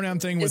whole pronoun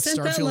thing with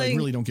Starfield, I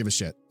really don't give a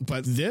shit.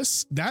 But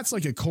that's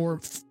like a core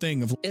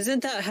thing of.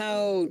 Isn't that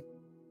how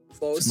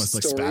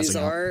most stories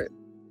are?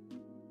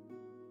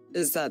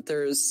 Is that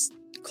there's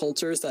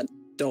cultures that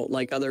don't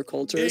like other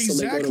cultures. Exactly.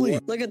 So they go to war.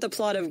 Look at the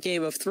plot of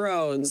Game of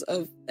Thrones,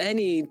 of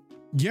any.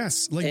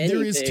 Yes, like anything.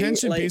 There is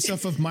tension based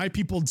off of my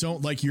people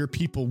don't like your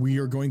people. We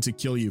are going to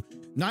kill you.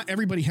 Not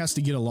everybody has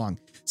to get along.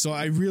 So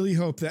I really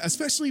hope that,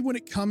 especially when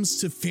it comes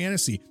to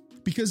fantasy,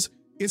 because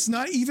it's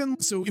not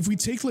even, so if we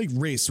take like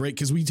race, right?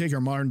 Because we take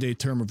our modern day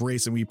term of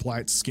race and we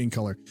apply it to skin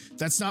color.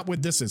 That's not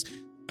what this is.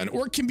 An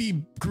orc can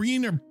be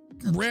green or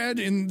red,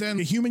 and then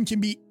a human can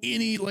be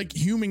any like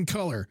human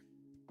color.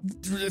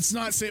 It's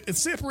not,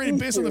 it's separated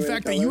based on the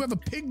fact that you have a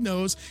pig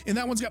nose and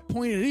that one's got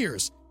pointed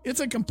ears. It's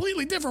a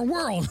completely different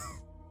world.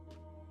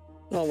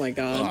 Oh my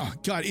God. Oh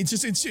God.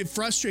 It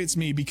frustrates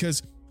me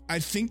because I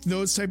think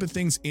those type of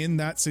things in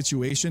that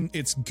situation,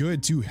 it's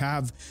good to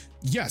have,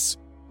 yes,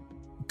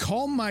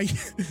 I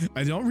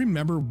don't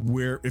remember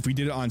if we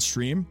did it on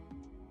stream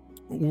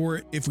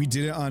or if we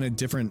did it on a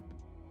different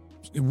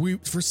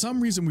for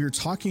some reason we were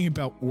talking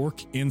about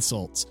orc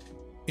insults,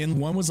 and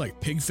one was like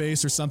pig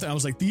face or something. I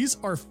was like, these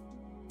are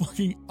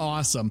fucking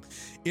awesome.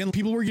 And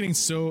people were getting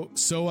so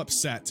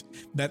upset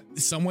that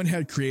someone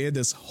had created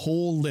this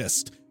whole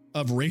list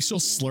of racial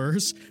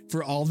slurs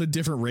for all the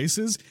different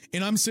races.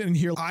 And I'm sitting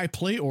here, I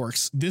play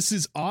orcs. This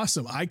is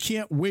awesome. I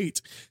can't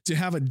wait to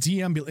have a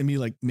DM be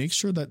like, make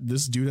sure that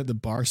this dude at the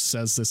bar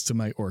says this to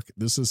my orc.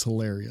 This is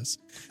hilarious.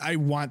 I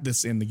want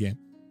this in the game.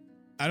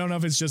 I don't know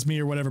if it's just me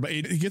or whatever, but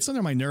it gets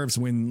under my nerves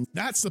when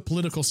that's the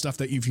political stuff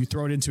that if you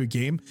throw it into a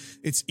game,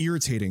 it's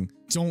irritating.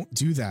 Don't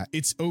do that.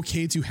 It's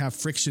okay to have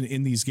friction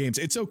in these games.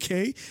 It's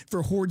okay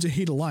for Horde to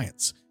hate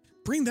Alliance.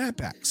 Bring that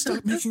back.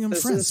 Stop making them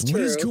friends. What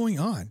is going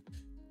on?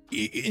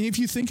 And if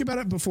you think about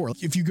it before,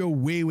 if you go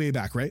way, way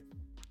back, right?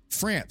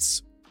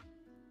 France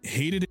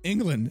hated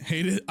England,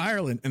 hated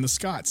Ireland and the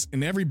Scots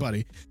and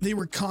everybody. They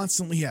were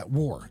constantly at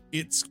war.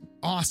 It's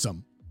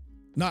awesome.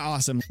 Not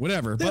awesome,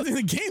 whatever. But in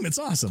the game, it's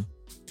awesome.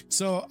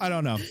 So I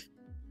don't know.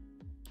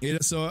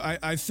 So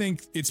I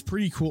think it's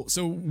pretty cool.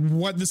 So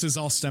what this is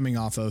all stemming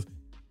off of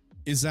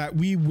is that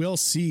we will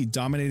see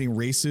dominating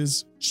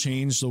races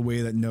change the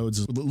way that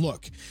nodes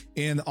look.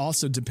 And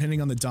also,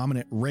 depending on the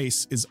dominant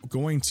race, is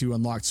going to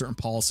unlock certain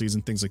policies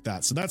and things like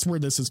that. So that's where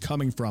this is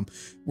coming from,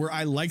 where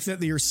I like that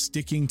they are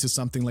sticking to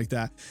something like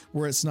that,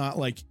 where it's not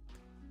like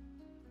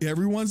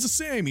everyone's the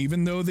same,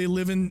 even though they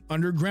live in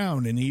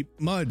underground and eat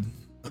mud.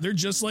 They're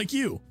just like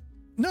you.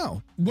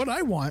 No, what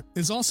I want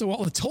is also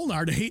all the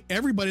Tolnar to hate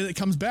everybody that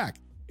comes back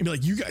and be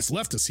like, you guys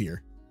left us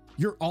here.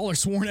 You're all our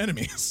sworn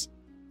enemies.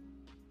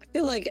 I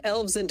feel like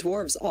elves and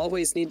dwarves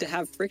always need to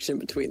have friction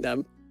between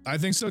them. I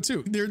think so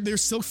too. They're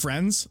still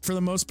friends for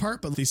the most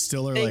part, but they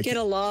still are they get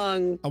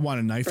along. I want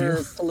to knife for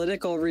you.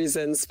 Political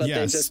reasons, but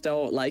they just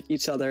don't like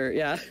each other.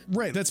 Yeah.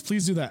 Right.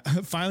 Please do that.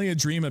 Finally, a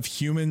dream of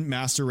human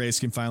master race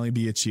can finally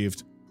be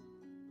achieved.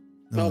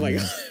 Oh my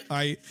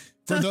God.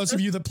 For those of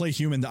you that play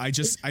human, I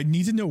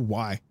need to know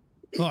why.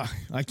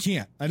 I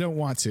can't. I don't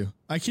want to.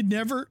 I could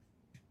never.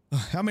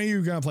 How many of you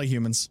are going to play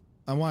humans?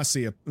 I want to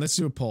see it. Let's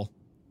do a poll.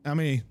 How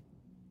many?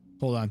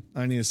 Hold on.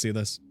 I need to see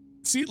this.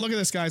 See, look at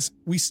this, guys.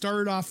 We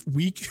started off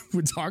week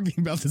with talking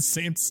about the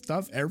same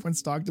stuff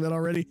everyone's talked about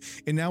already.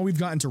 And now we've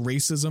gotten to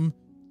racism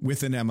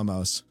within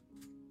MMOs.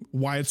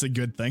 Why it's a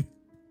good thing.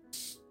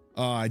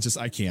 I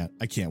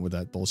can't with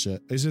that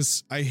bullshit.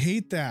 I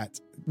hate that.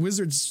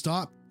 Wizards,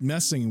 stop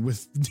messing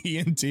with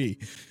D&D.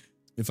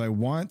 If I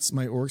want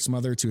my orc's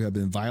mother to have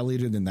been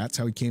violated and that's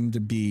how he came to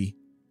be,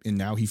 and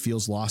now he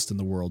feels lost in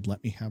the world,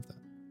 let me have that.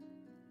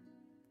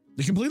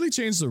 They completely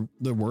changed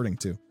the wording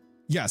too.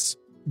 Yes,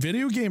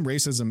 video game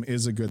racism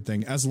is a good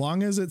thing as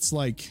long as it's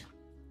like,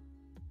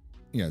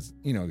 you guys,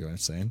 you know what I'm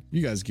saying.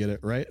 You guys get it,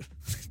 right?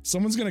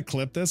 Someone's going to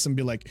clip this and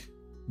be like,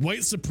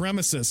 white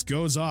supremacist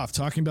goes off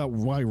talking about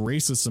why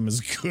racism is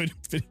good in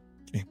video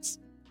games.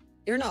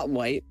 You're not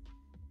white.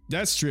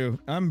 That's true.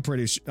 I'm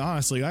pretty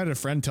honestly, I had a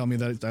friend tell me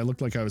that I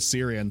looked like I was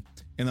Syrian,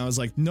 and I was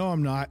like, no,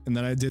 I'm not. And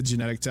then I did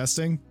genetic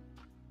testing.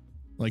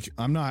 Like,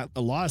 I'm not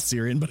a lot of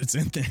Syrian, but it's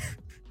in there.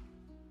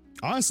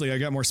 Honestly, I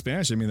got more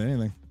Spanish in me than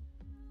anything.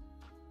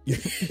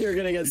 You're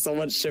going to get so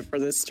much shit for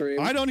this stream.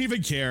 I don't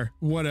even care.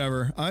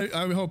 Whatever. I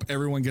hope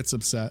everyone gets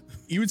upset.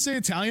 You would say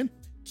Italian?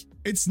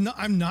 It's not.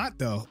 I'm not,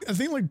 though. I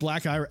think like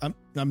Black Irish. I'm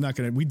not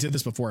going to. We did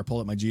this before. I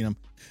pulled up my genome.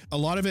 A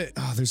lot of it,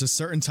 there's a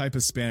certain type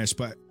of Spanish,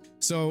 but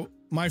so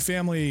my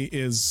family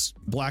is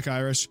Black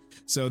Irish.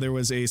 So there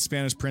was a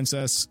Spanish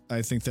princess,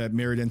 I think, that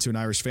married into an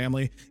Irish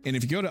family. And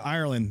if you go to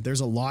Ireland,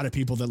 there's a lot of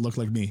people that look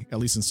like me, at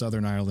least in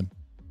Southern Ireland.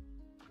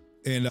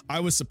 And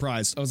I was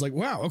surprised. I was like,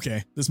 wow,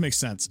 okay, this makes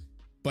sense.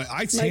 But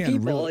I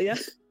tan really. Yeah.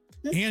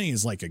 Annie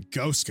is like a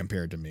ghost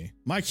compared to me.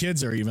 My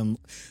kids are even.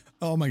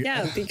 Oh my God.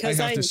 Yeah, because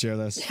I have to share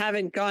this.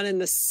 Haven't gone in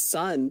the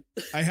sun.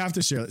 I have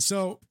to share it.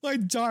 So my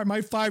daughter,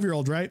 my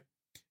 5-year-old, right?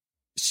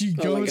 She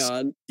goes, oh my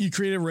God. You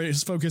create a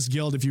race focused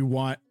guild if you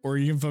want, or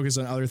you can focus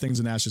on other things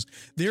in Ashes.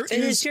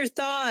 Finish your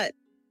thought.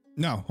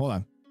 No, hold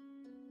on.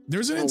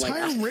 There's an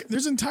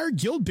entire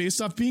guild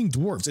based off being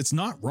dwarves. It's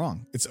not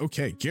wrong. It's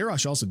okay.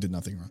 Garrosh also did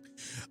nothing wrong.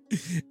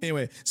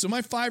 Anyway, so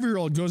my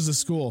 5-year-old goes to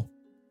school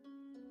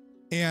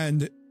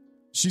and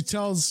she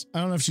tells,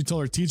 I don't know if she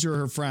told her teacher or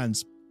her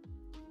friends.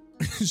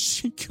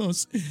 She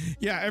goes,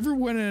 yeah,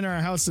 everyone in our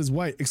house is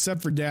white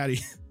except for daddy.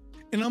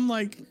 And I'm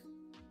like,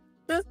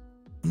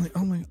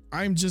 oh my,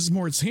 I'm just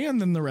more tan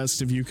than the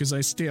rest of you because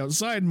I stay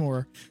outside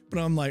more. But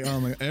I'm like,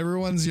 oh my,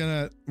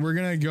 we're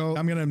gonna go.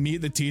 I'm gonna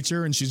meet the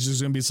teacher and she's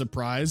just gonna be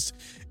surprised.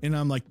 And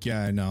I'm like,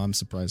 yeah, I know, I'm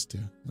surprised too.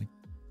 Like,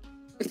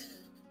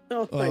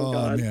 oh my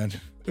God, man,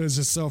 it was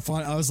just so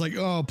fun. I was like,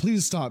 oh,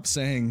 please stop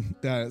saying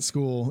that at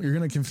school. You're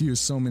gonna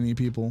confuse so many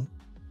people.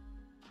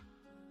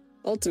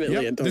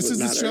 Ultimately, it doesn't this is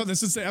matter. The show.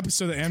 This is the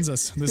episode that ends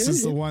us. This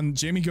is the one.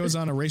 Jamie goes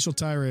on a racial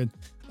tirade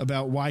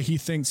about why he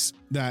thinks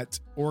that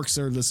orcs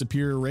are the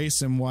superior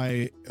race and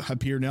why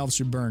Hyperior and elves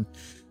should burn.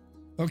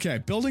 Okay,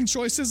 building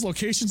choices,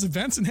 locations,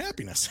 events, and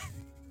happiness.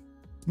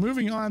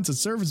 Moving on to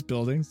service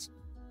buildings.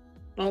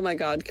 Oh my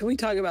God, can we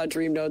talk about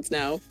dream nodes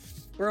now?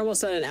 We're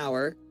almost at an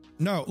hour.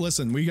 No,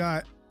 listen, we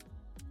got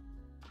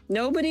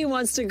Nobody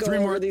wants to go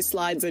over these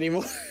slides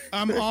anymore.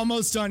 I'm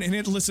almost done.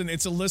 And listen,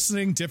 it's a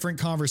listening different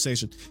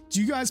conversation.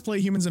 Do you guys play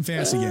Humans in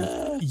Fantasy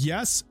game?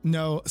 Yes,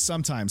 no,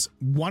 sometimes.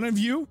 One of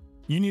you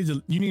need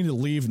to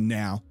leave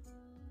now.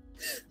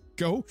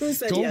 Go. Who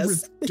said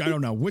yes? I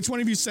don't know. Which one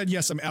of you said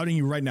yes? I'm outing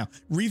you right now.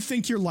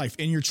 Rethink your life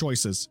and your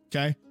choices.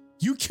 Okay.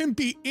 You can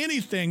be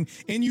anything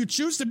and you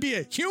choose to be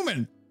a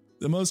human.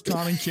 The most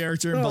common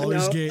character in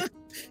Baldur's Gate.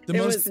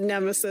 It was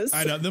Nemesis.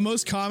 I know. The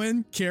most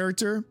common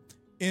character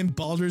in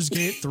Baldur's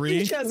Gate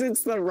 3. Because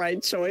it's the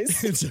right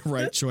choice. It's the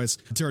right choice.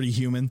 It's already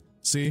human.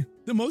 See?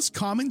 The most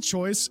common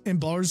choice in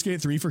Baldur's Gate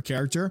 3 for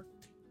character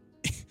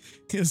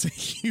is a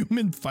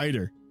human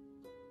fighter.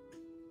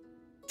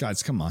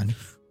 Guys, come on.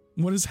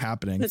 What is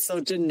happening? It's so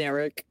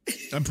generic.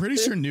 I'm pretty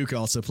sure Nuke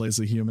also plays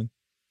a human.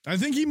 I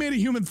think he made a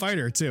human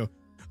fighter too.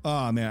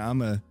 Oh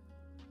man,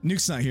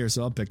 Nuke's not here,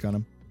 so I'll pick on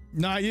him.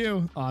 Not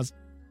you, Oz.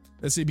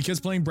 Let's see, because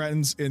playing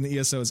Bretons in the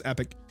ESO is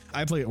epic.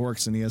 I play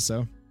orcs in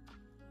ESO.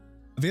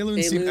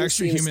 Valoon seem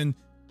extra human.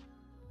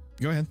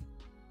 Go ahead.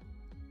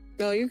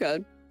 No, you're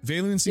good.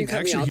 Valoon seem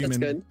extra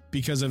human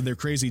because of their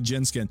crazy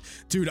Djinn skin.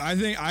 Dude,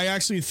 I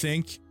actually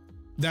think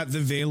that the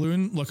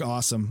Valoon look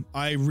awesome.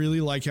 I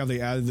really like how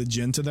they added the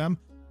Djinn to them.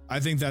 I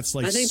think that's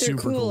like super cool. I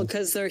think they're cool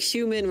because they're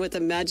human with a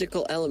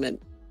magical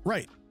element.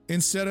 Right.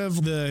 Instead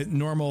of the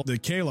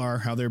Kalar,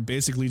 how they're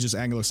basically just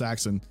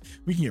Anglo-Saxon,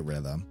 we can get rid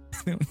of them.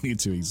 They don't need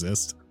to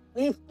exist.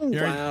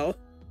 Wow.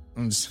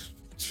 I'm just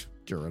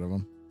get rid of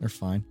them. They're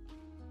fine.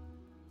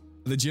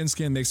 The Djinn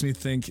skin makes me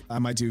think I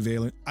might do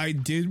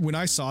Valen. When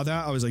I saw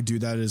that, I was like,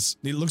 dude,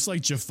 it looks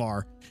like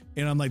Jafar.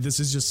 And I'm like, this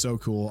is just so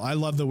cool. I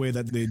love the way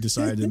that they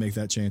decided to make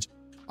that change.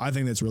 I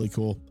think that's really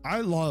cool.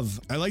 I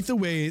like the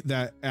way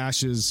that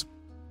Ashes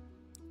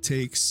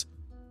takes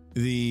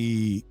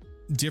the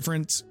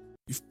different,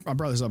 I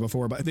brought this up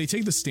before, but they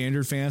take the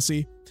standard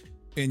fantasy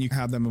and you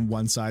have them on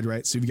one side,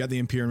 right? So you've got the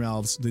Imperial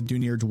Elves, the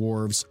Dunir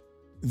Dwarves,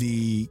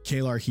 the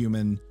Kalar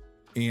human,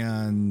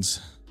 and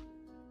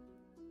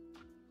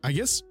I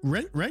guess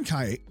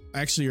Renkai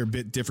actually are a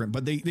bit different,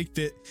 but they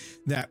fit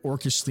that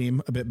orcish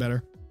theme a bit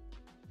better.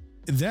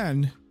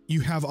 Then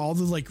you have all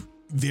the like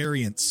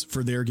variants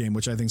for their game,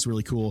 which I think is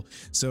really cool.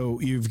 So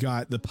you've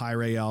got the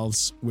Pyre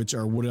Elves, which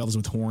are wood elves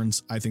with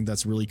horns. I think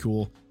that's really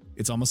cool.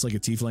 It's almost like a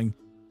tiefling.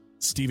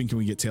 Steven, can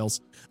we get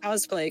tails?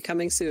 Cosplay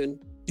coming soon.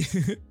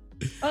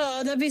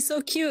 Oh, that'd be so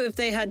cute if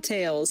they had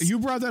tails. You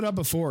brought that up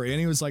before.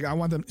 Annie was like, I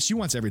want them. She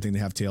wants everything to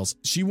have tails.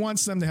 She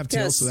wants them to have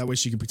tails so that way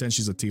she can pretend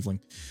she's a tiefling.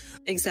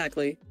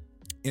 Exactly.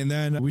 And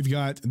then we've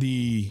got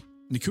the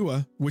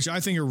Nakua, which I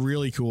think are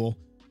really cool.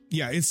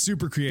 Yeah, it's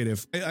super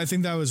creative. I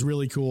think that was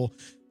really cool.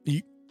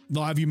 A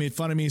lot of you made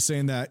fun of me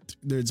saying that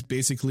there's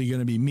basically going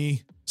to be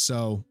me.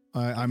 So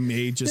I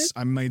might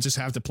just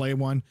have to play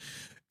one.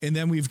 And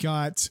then we've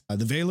got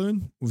the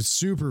Valoon, was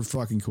super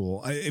fucking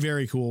cool. A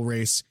very cool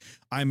race.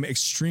 I'm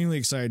extremely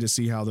excited to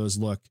see how those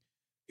look.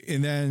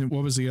 And then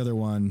what was the other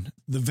one?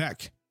 The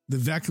Vek. The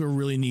Vek were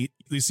really neat.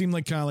 They seem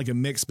like kind of like a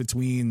mix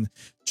between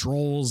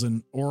trolls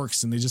and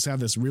orcs, and they just have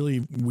this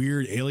really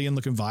weird alien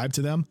looking vibe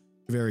to them.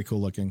 Very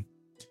cool looking.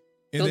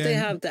 And Don't they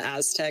have the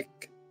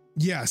Aztec?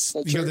 Yes.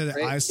 Culture, the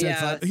right? Aztec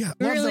vibe. Yeah.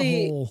 Love really,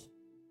 the whole.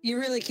 You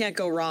really can't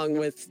go wrong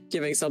with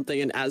giving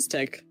something an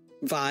Aztec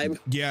vibe.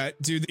 Yeah,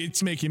 dude,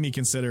 it's making me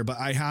consider, but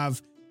I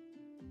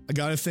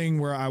got a thing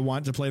where I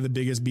want to play the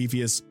biggest,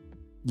 beefiest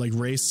like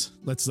race.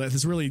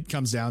 This really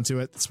comes down to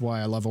it. That's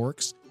why I love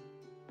orcs.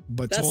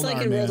 But that's Tolnar,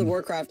 like in World of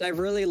Warcraft. I've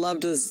really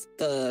loved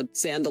the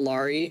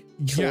Zandalari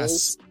trolls.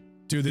 Yes,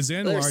 dude, the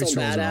Zandalari trolls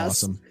are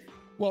awesome.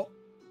 Well,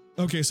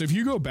 okay, so if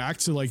you go back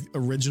to like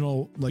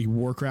original like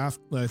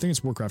Warcraft, I think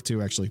it's Warcraft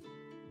 2 actually,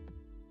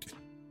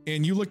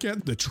 and you look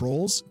at the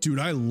trolls, dude,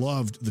 I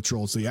loved the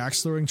trolls, the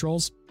axe throwing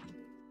trolls.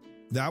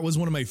 That was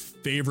one of my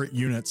favorite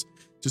units,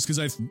 just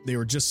because they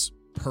were just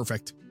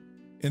perfect.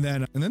 And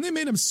then they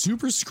made them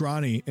super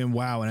scrawny and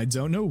WoW, and I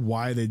don't know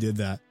why they did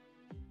that.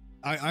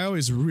 I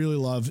always really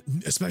love,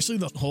 especially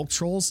the Hulk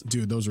trolls.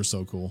 Dude, those are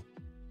so cool.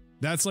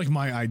 That's like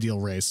my ideal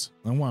race.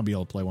 I want to be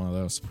able to play one of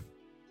those.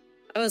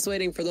 I was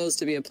waiting for those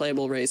to be a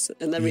playable race,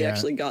 and then we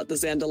actually got the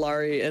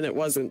Zandalari, and it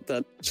wasn't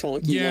the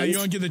chunky ones. You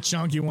don't get the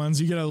chunky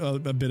ones. You get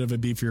a bit of a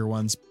beefier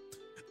ones.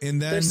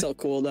 And then they're so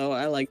cool, though.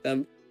 I like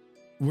them.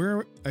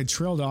 Where I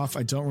trailed off,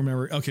 I don't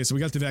remember. Okay, so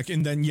we got the Vek,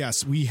 and then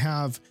yes, we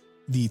have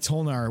the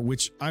Tolnar,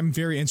 which I'm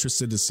very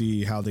interested to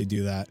see how they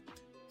do that.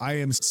 I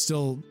am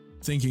still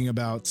thinking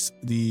about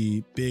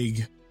the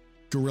big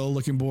gorilla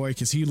looking boy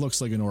because he looks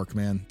like an orc,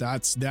 man.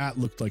 That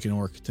looked like an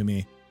orc to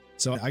me.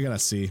 So I gotta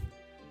see.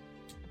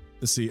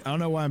 Let's see. I don't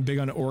know why I'm big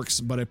on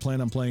orcs, but I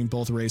plan on playing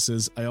both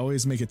races. I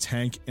always make a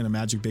tank and a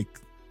magic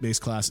base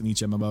class in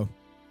each MMO.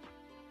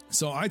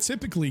 So I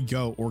typically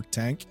go orc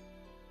tank.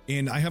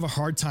 And I have a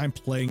hard time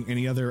playing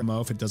any other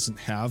MMO if it doesn't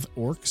have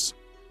orcs.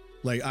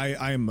 Like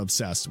I am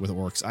obsessed with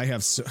orcs. I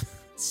have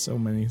so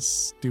many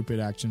stupid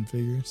action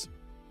figures.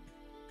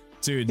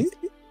 Dude,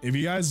 if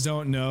you guys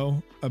don't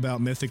know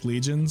about Mythic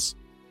Legions,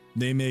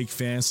 they make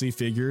fantasy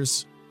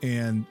figures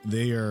and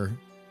they are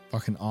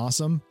fucking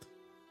awesome,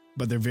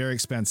 but they're very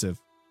expensive.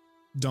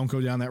 don't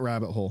go down that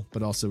rabbit hole,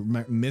 but also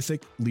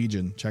Mythic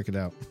Legion. Check it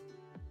out.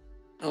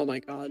 Oh my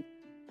God.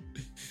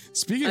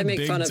 Speaking of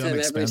big, dumb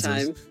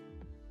expenses.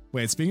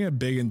 Wait, speaking of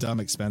big and dumb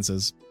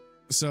expenses.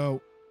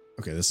 So,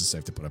 okay, this is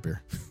safe to put up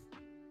here.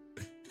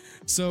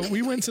 So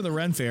we went to the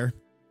Ren Fair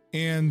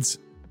and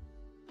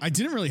I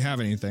didn't really have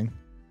anything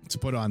to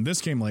put on.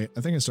 This came late.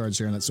 I think I started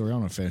sharing that story. I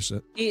don't want to finish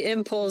it. He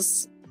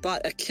impulse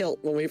bought a kilt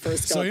when we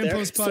first got there. So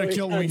Impulse bought a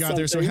kilt when we got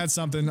there. So we had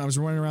something. I was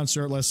running around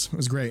shirtless. It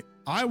was great.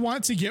 I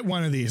want to get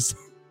one of these.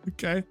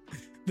 Okay.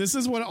 This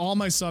is what all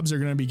my subs are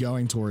going to be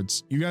going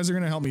towards. You guys are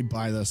going to help me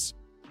buy this.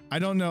 I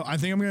don't know. I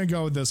think I'm going to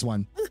go with this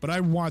one, but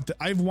I've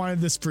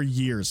wanted this for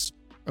years.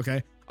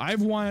 Okay.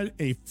 I've wanted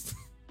a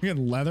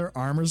leather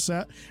armor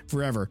set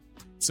forever.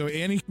 So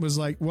Annie was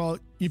like, well,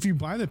 if you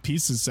buy the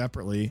pieces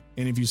separately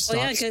and if you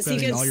stop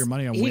spending all your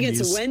money on Wendy's. He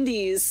gets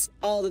Wendy's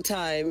all the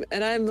time.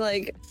 And I'm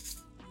like,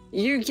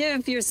 you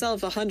give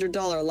yourself $100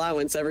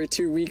 allowance every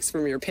 2 weeks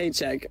from your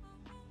paycheck.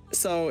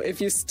 So if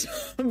you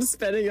stop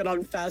spending it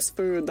on fast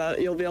food,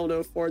 that you'll be able to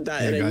afford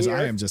that in a year.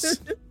 I am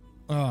just,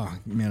 oh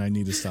man, I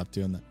need to stop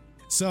doing that.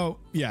 So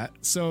yeah,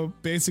 so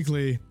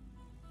basically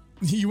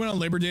you went on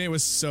Labor Day. It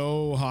was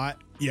so hot.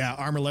 Yeah,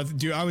 armor leather,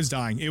 dude, I was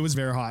dying. It was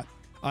very hot.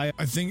 I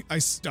think I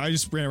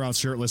just ran around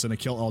shirtless in a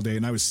kilt all day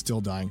and I was still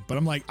dying. But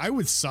I'm like, I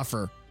would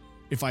suffer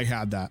if I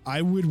had that.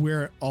 I would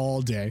wear it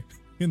all day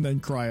and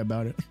then cry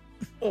about it.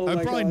 Oh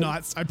I'd probably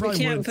not. I probably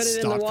can't put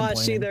it in the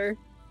wash either.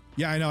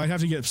 Yeah, I know. I'd have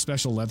to get a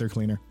special leather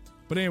cleaner.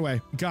 But anyway,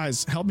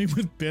 guys, help me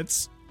with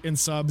bits and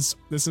subs.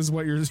 This is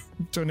what your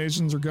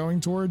donations are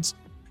going towards.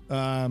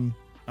 And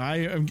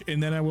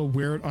then I will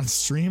wear it on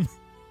stream.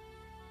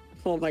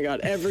 Oh my God,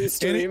 every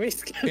stream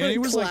he's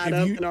clad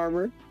up in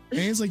armor. And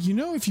he's like,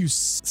 if you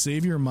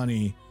save your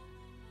money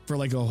for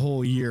like a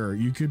whole year,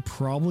 you could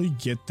probably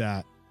get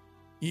that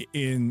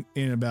in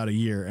about a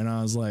year. And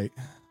I was like,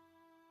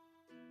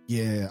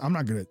 yeah, I'm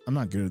not good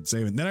at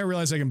saving. Then I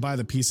realized I can buy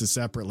the pieces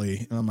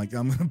separately. And I'm like,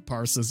 I'm going to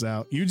parse this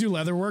out. You do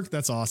leather work?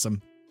 That's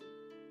awesome.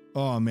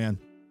 Oh man.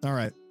 All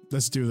right,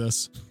 let's do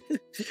this.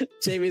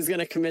 Jamie's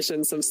going to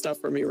commission some stuff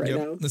for me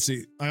now. Let's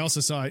see. I also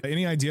saw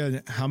any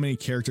idea how many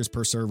characters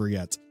per server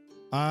yet?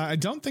 I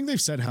don't think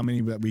they've said how many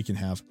that we can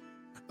have.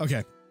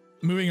 Okay.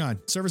 Moving on.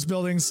 Service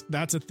buildings.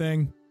 That's a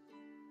thing.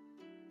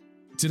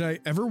 Did I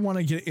ever want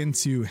to get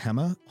into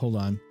HEMA? Hold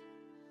on.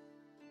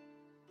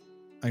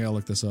 I gotta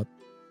look this up.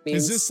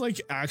 Is this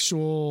like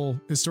actual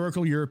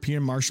historical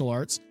European martial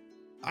arts?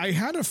 I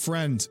had a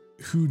friend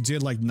who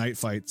did like night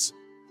fights.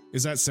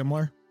 Is that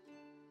similar?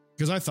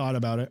 Because I thought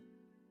about it.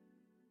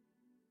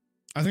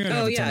 I think I'd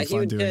have a ton of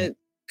fun doing it.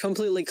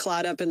 Completely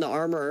clad up in the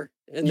armor.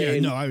 And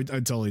I'd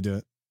totally do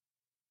it.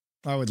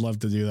 I would love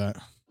to do that.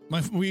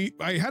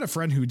 I had a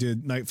friend who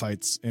did night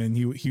fights and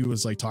he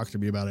was like talking to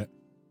me about it.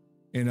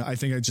 And I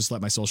think I just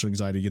let my social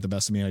anxiety get the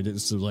best of me. And I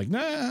did so like,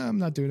 nah, I'm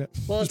not doing it.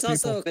 Well, it's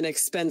also an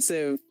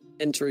expensive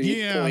entry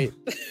point.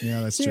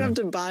 Yeah, that's true. You have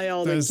to buy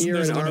all the gear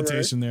There's and a armor.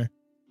 limitation there.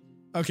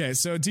 Okay,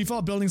 so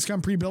default buildings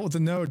come pre-built with a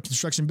node.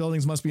 Construction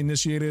buildings must be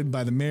initiated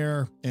by the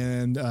mayor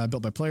and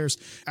built by players.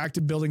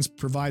 Active buildings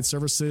provide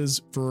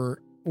services or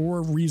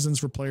reasons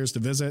for players to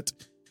visit.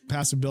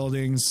 Passive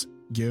buildings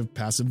give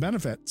passive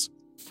benefits.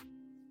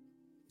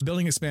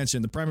 Building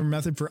expansion. The primary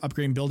method for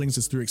upgrading buildings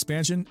is through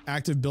expansion.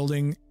 Active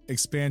building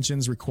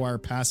expansions require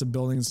passive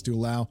buildings to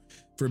allow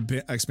for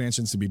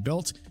expansions to be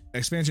built.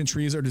 Expansion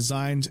trees are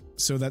designed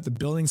so that the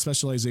building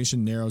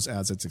specialization narrows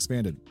as it's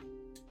expanded.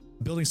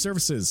 Building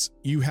services.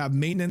 You have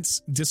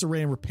maintenance,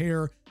 disarray and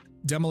repair,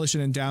 demolition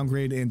and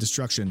downgrade, and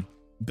destruction.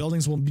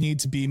 Buildings will need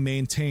to be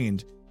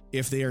maintained.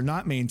 If they are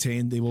not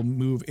maintained, they will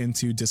move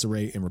into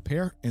disarray and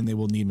repair, and they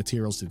will need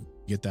materials to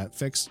get that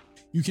fixed.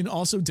 You can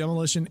also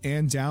demolition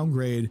and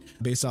downgrade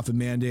based off of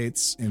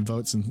mandates and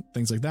votes and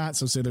things like that.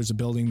 So say there's a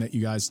building that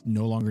you guys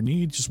no longer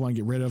need, just want to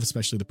get rid of,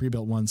 especially the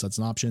pre-built ones, that's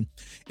an option.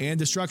 And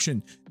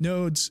destruction.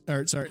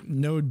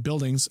 Node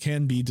buildings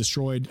can be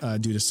destroyed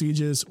due to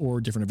sieges or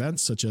different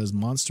events such as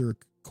monster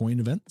coin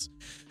events.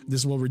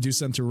 This will reduce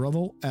them to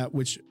rubble, at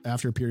which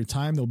after a period of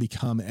time, they'll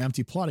become an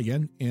empty plot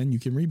again and you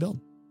can rebuild.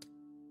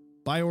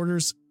 Buy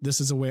orders. This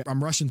is a way.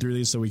 I'm rushing through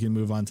these so we can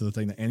move on to the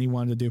thing that Annie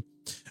wanted to do.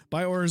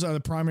 Buy orders are the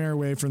primary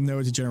way for the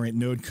node to generate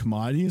node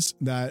commodities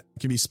that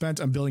can be spent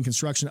on building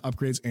construction,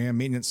 upgrades, and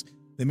maintenance.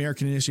 The mayor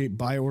can initiate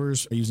buy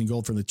orders using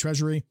gold from the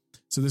treasury.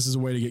 So this is a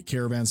way to get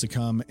caravans to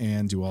come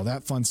and do all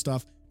that fun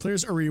stuff.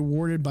 Players are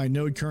rewarded by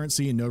node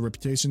currency and node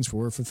reputations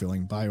for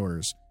fulfilling buy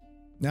orders.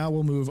 Now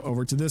we'll move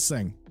over to this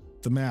thing,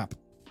 the map.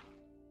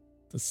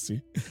 Let's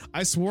see.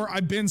 I swore.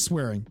 I've been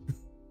swearing.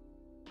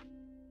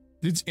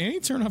 Did Annie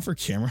turn off her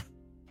camera?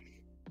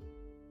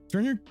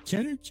 Turn your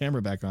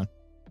camera back on.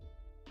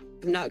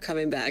 I'm not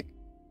coming back.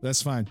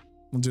 That's fine.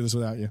 We'll do this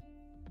without you.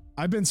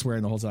 I've been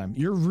swearing the whole time.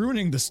 You're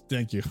ruining this.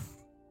 Thank you.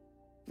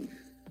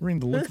 Ruining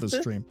the look of the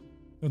stream.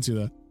 Don't do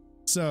that.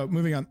 So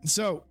moving on.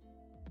 So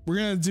we're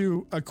going to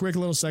do a quick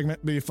little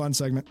segment, be a fun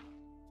segment.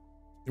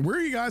 Where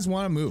do you guys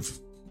want to move?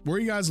 Where are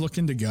you guys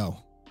looking to go?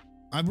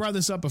 I brought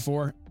this up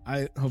before.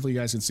 Hopefully you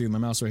guys can see my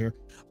mouse right here.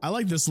 I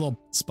like this little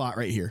spot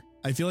right here.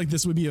 I feel like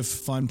this would be a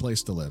fun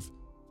place to live.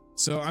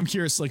 So I'm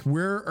curious, like,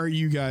 where are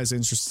you guys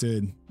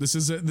interested?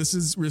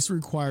 This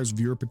requires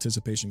viewer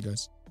participation,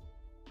 guys.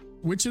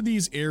 Which of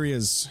these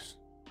areas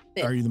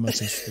are you the most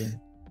interested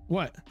in?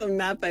 What? The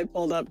map I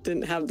pulled up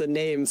didn't have the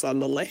names on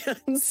the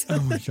lands.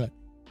 Oh my god.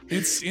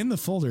 It's in the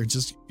folder.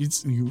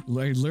 You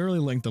literally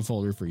linked the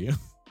folder for you.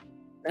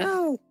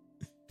 No.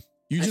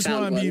 You just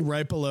want to be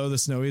right below the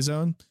snowy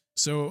zone.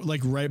 So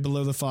like right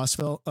below the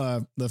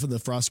the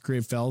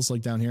Frostgrave Fells,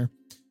 like down here.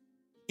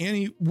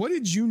 Annie, what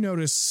did you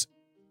notice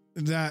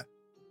that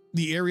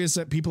the areas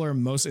that people are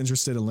most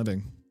interested in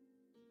living?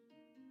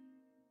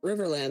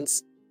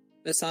 Riverlands.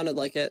 It sounded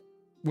like it.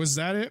 Was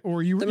that it?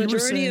 Or the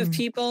majority of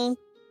people.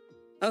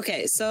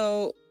 Okay,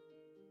 so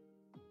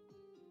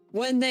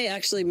when they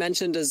actually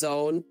mentioned a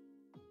zone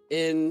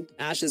in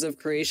Ashes of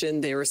Creation,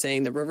 they were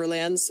saying the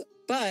Riverlands.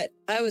 But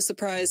I was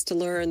surprised to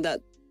learn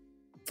that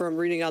from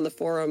reading on the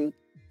forum,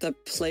 the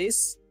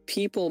place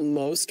people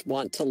most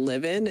want to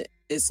live in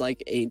is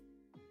like a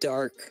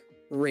dark,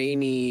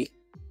 rainy,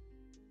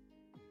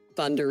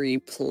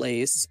 thundery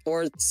place,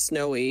 or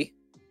snowy.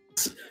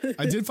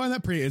 I did find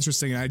that pretty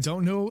interesting. And I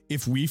don't know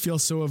if we feel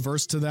so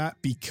averse to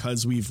that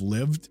because we've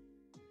lived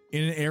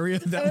in an area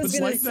that was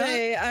like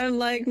that. I'm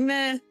like,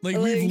 meh. Like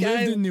we've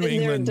lived in New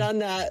England. Done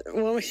that.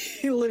 When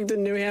we lived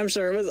in New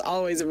Hampshire, it was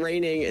always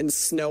raining and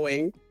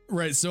snowing.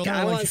 Right. So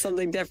I want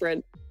something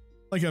different.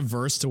 Like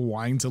averse to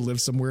wanting to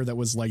live somewhere that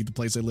was like the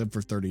place I lived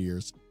for 30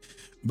 years.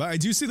 But I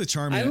do see the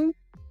charm in it.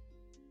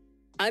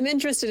 I'm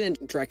interested in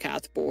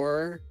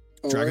Drakathbor.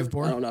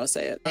 Drakathbor? I don't know how to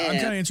say it. I'm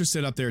kind of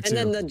interested up there too. And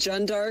then the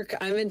Jundark.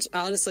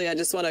 Honestly, I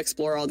just want to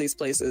explore all these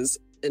places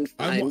and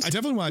find I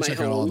definitely want to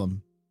check out all of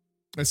them.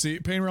 I see.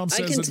 Pain Realm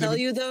says I can tell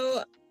you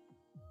though.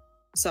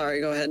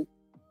 Sorry, go ahead.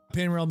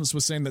 Pain Realms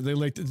was saying that they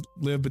like to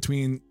live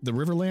between the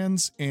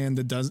Riverlands and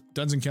the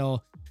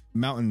Dunzenkel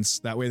Mountains.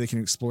 That way they can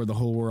explore the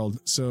whole world.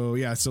 So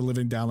yeah, so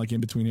living down like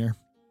in between here.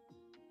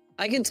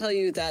 I can tell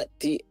you that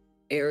the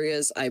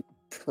areas I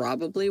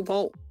probably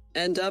won't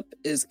end up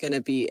is going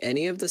to be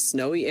any of the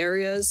snowy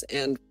areas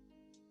and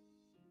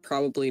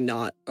probably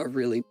not a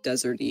really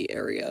deserty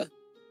area.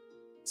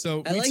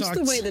 So I liked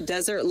the way the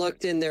desert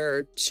looked in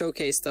their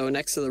showcase though,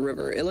 next to the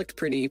river. It looked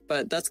pretty,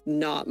 but that's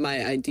not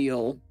my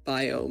ideal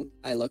biome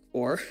I look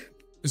for.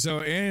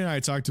 So Annie and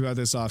I talked about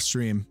this off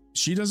stream.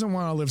 She doesn't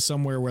want to live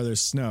somewhere where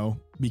there's snow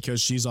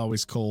because she's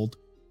always cold.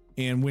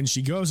 And when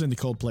she goes into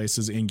cold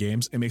places in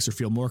games, it makes her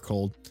feel more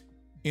cold.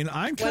 And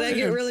I'm kind of... When I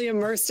get really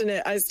immersed in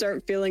it, I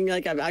start feeling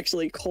like I'm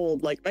actually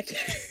cold, like my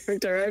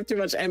character. I have too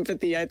much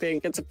empathy, I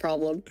think. It's a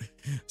problem.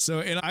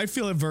 So, and I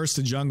feel averse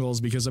to jungles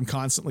because I'm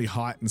constantly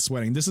hot and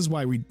sweating. This is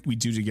why we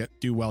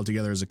do well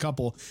together as a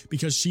couple,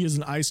 because she is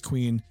an ice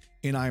queen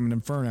and I'm an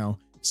inferno.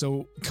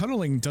 So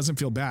cuddling doesn't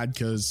feel bad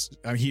because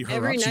I heat her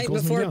every up. Night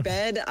before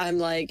bed, I'm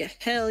like,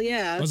 hell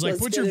yeah. I was like,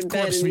 put your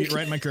corpse feet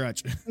right in my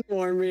crotch.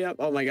 Warm me up.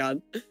 Oh my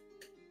God.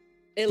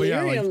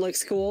 Illyrium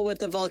looks cool with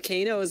the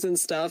volcanoes and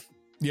stuff.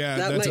 Yeah,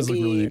 that might does look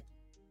be really neat.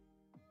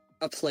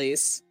 A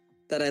place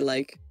that I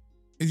like.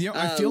 You know,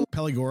 I feel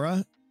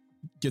Pelagora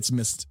gets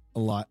missed a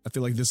lot. I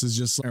feel like this is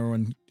just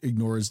everyone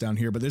ignores down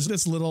here, but there's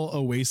this little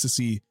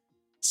oasis-y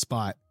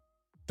spot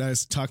that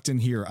is tucked in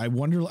here. I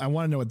want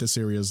to know what this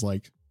area is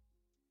like.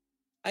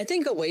 I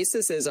think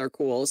oases are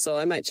cool, so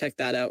I might check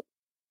that out.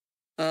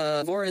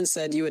 Voren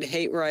said you would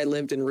hate where I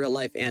lived in real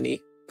life, Annie.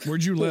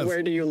 Where'd you live?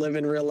 Where do you live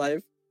in real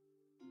life?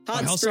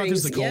 Hot Springs,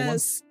 is the cold one?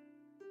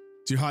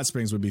 Dude, Hot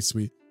Springs would be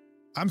sweet.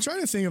 I'm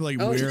trying to think of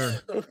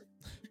where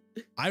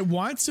I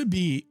want to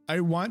be.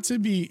 I want to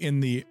be in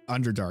the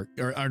Underdark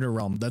or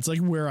Underrealm. That's like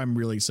where I'm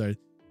really excited.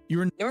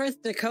 You're in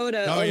North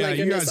Dakota. Oh yeah, my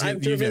goodness.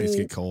 You guys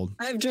get cold.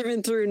 I've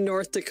driven through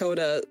North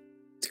Dakota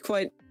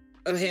quite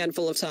a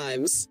handful of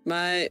times.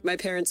 My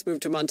parents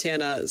moved to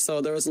Montana,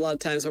 so there was a lot of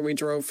times when we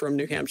drove from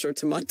New Hampshire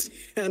to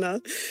Montana,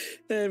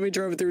 and we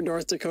drove through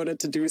North Dakota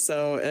to do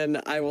so.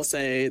 And I will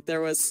say there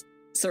was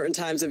certain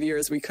times of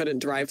years we couldn't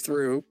drive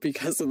through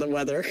because of the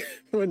weather.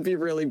 It would be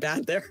really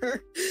bad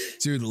there.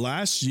 Dude,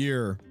 last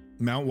year,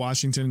 Mount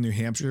Washington, New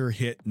Hampshire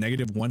hit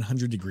negative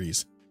 100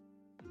 degrees.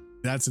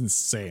 That's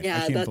insane.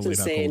 Yeah, I can't believe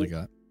insane. how cold it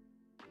got.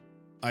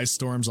 Ice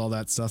storms, all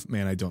that stuff.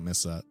 Man, I don't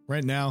miss that.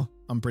 Right now,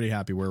 I'm pretty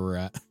happy where we're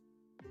at.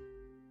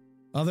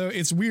 Although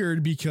it's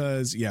weird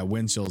because, yeah,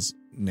 wind chill's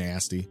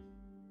nasty.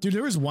 Dude,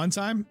 there was one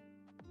time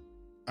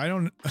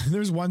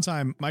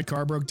my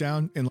car broke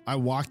down and I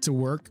walked to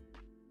work.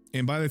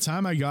 And by the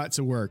time I got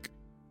to work,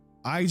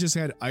 I just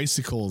had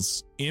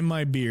icicles in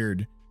my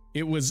beard.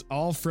 It was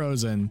all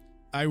frozen.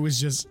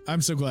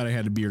 I'm so glad I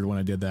had a beard when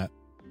I did that.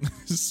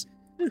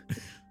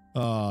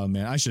 Oh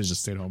man, I should have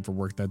just stayed home for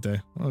work that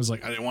day. I was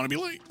like, I didn't want to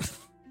be late.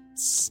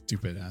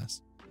 Stupid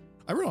ass.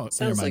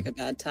 Sounds like a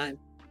bad time.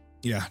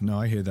 Yeah, no,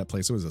 I hated that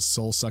place. It was a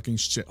soul-sucking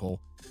shithole.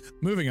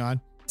 Moving on.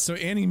 So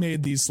Annie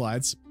made these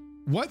slides.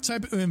 What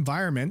type of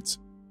environment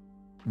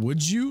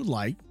would you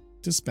like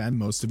to spend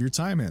most of your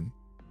time in?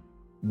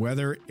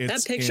 Whether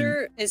it's that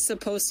picture is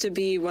supposed to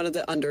be one of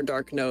the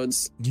Underdark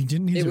nodes. You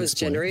didn't need to It was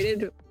explain.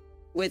 generated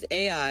with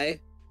AI,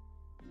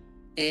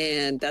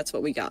 and that's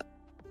what we got.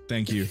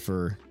 Thank you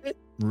for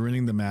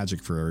ruining the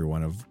magic for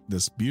everyone of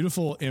this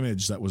beautiful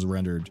image that was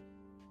rendered.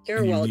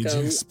 You're You need to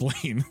welcome.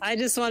 explain. I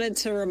just wanted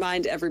to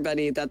remind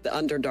everybody that the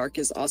Underdark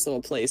is also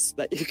a place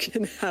that you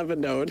can have a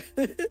node.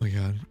 Oh my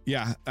god.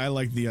 Yeah, I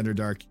like the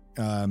Underdark.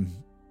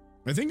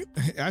 I think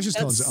Ash just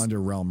calls it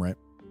Underrealm, right?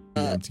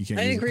 You can't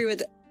I use it. agree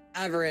with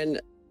Averin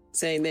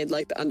saying they'd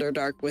like the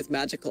Underdark with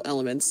magical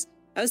elements.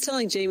 I was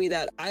telling Jamie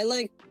that I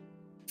like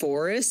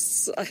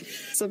forests, I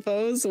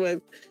suppose,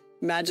 with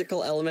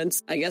magical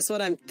elements. I guess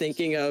what I'm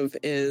thinking of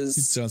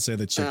is Don't say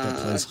the chick that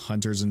plays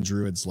hunters and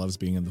druids loves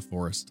being in the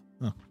forest.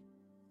 Huh.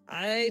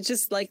 I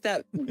just like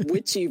that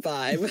witchy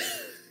vibe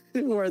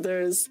where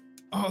there's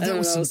Oh, I that don't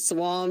was know, some,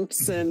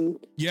 swamps and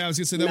yeah. I was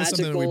gonna say that was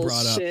something that we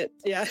brought up. shit.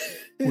 Yeah.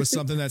 Was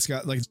something that's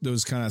got like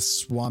those kind of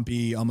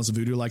swampy, almost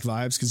voodoo like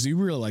vibes. Because you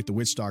really like the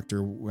Witch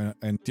Doctor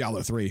and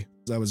Diablo 3.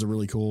 That was a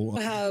really cool.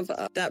 I have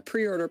that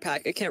pre-order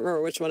pack. I can't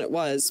remember which one it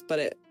was, but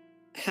it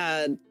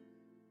had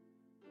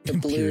the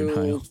Imperial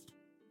blue. Isle.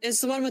 It's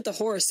the one with the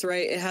horse,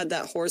 right? It had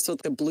that horse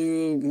with the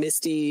blue,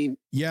 misty,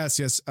 Yes.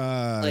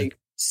 like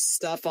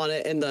stuff on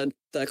it, and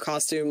the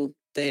costume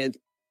they had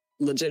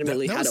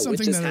legitimately that had was a something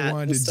witch's that I hat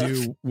wanted and to stuff.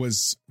 do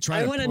was try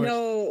I to want to put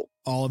know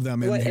all of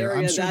them in what here.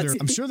 area I'm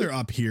that's- sure they're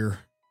up here,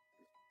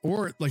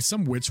 or like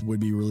some witch would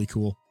be really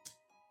cool.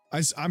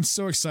 I'm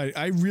so excited.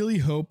 I really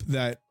hope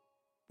that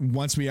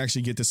once we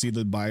actually get to see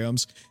the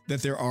biomes,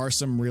 that there are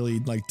some really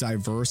like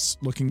diverse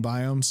looking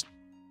biomes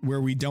where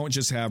we don't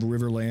just have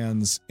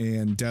riverlands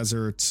and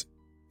desert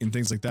and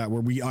things like that,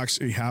 where we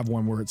actually have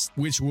one where it's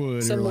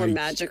Witchwood some or more like,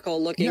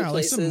 magical looking yeah,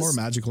 places. like some more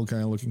magical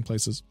kind of looking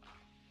places.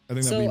 I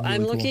think that'd be So really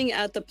I'm cool. looking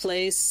at the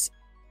place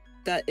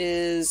that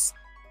is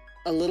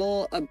a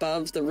little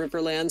above the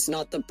Riverlands,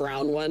 not the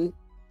brown one,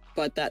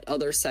 but that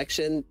other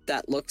section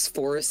that looks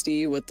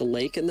foresty with the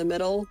lake in the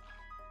middle.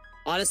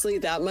 Honestly,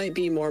 that might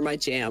be more my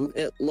jam.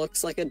 It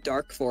looks like a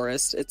dark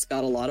forest. It's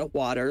got a lot of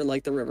water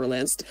like the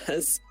Riverlands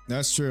does,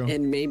 That's true.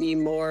 and maybe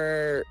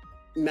more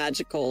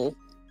magical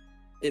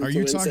Are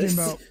you influences. talking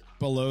about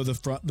below the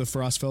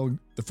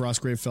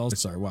Frostgrave Fells?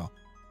 Sorry, wow.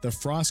 The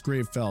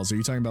Frostgrave Fells. Are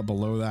you talking about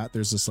below that?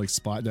 There's this like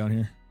spot down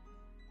here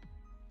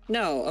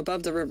No,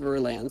 above the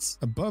Riverlands.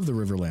 above the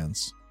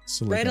Riverlands.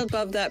 So like Right up-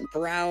 above that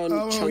brown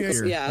oh, chunk yeah, of,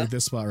 here. yeah. Like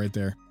this spot right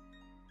there.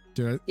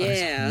 Dude,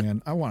 Yeah.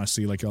 man, I want to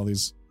see like all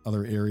these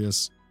other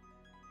areas.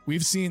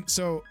 We've seen,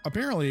 so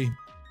apparently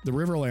the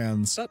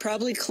Riverlands But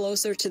probably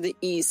closer to the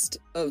east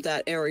of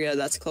that area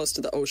that's close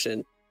to the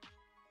ocean.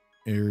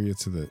 area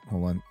to the,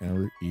 hold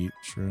on,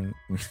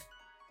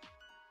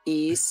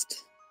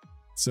 East.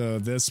 so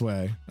this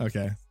way.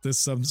 Okay. This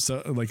some,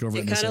 so like over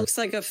in It this kind of area. looks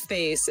like a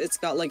face. It's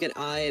got like an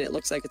eye and it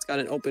looks like it's got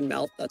an open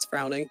mouth that's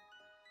frowning.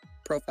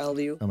 Profile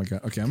view. Oh my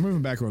god. Okay, I'm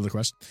moving back over the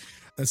question.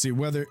 Let's see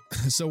whether.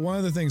 So one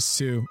of the things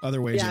too,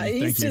 other ways. Yeah, Thank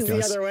east you is the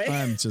guys. other way.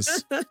 I'm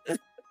just.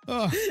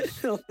 Oh,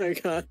 Oh my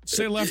god.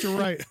 say left or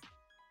right.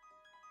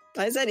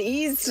 I said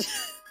east.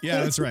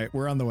 Yeah, that's right.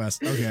 We're on the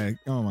west. Okay.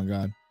 Oh my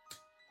god.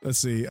 Let's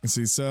see.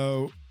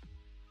 So,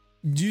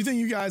 do you think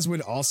you guys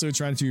would also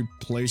try to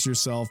place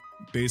yourself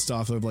based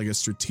off of like a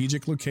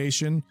strategic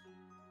location,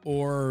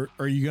 or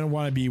are you going to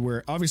want to be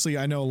where? Obviously,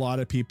 I know a lot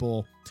of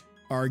people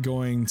are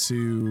going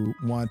to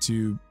want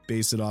to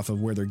base it off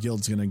of where their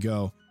guild's going to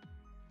go.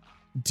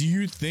 Do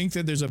you think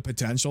that there's a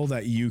potential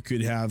that you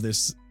could have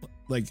this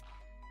like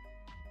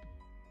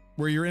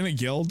where you're in a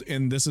guild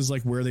and this is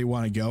like where they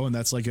want to go, and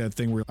that's like a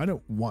thing where I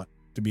don't want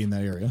to be in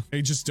that area. I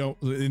just don't,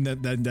 and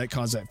that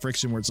caused that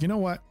friction where it's, you know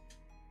what,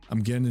 I'm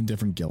getting a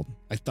different guild.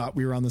 I thought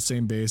we were on the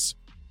same base.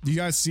 Do you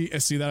guys see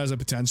that as a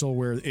potential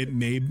where it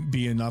may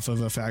be enough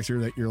of a factor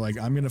that you're like,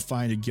 I'm going to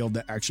find a guild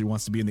that actually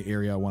wants to be in the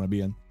area I want to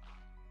be in?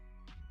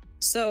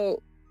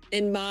 So,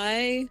 in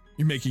my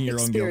You're making your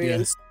own guild, yeah.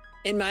 experience,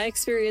 in my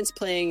experience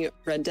playing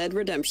Red Dead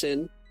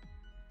Redemption,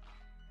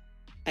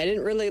 I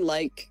didn't really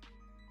like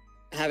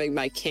having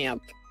my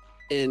camp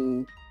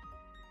in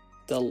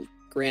the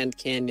Grand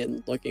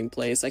Canyon looking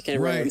place. I can't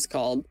remember Right. what it's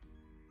called.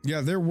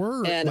 Yeah, there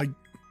were And- like,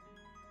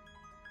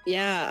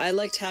 Yeah, I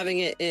liked having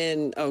it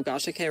in, oh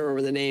gosh, I can't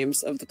remember the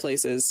names of the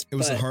places. it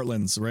was the but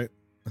Heartlands, right?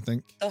 I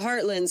think. the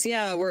Heartlands,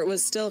 yeah, where it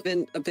was still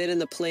been a bit in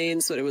the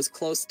plains, but it was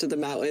close to the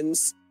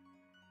mountains.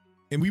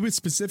 And we would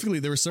specifically,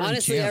 there were certain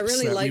Honestly, I camps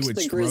really that liked we would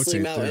the Grizzly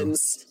rotate through.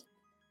 Mountains.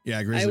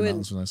 Yeah, Grizzly would-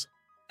 Mountains was nice.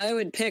 I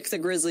would pick the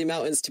Grizzly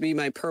Mountains to be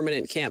my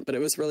permanent camp, but it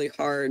was really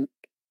hard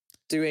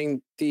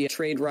doing the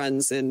trade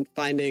runs and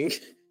finding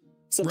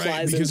supplies. Right,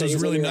 and because it was things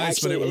when really you're nice,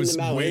 but actually it in was the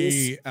mountains.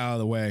 way out of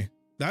the way.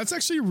 That's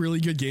actually a really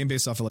good game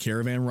based off of like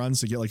caravan runs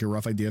to get like a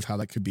rough idea of how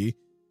that could be.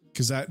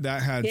 Because that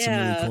had some really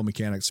Yeah. cool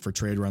mechanics for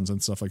trade runs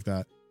and stuff like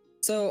that.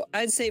 So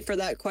I'd say for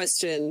that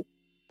question,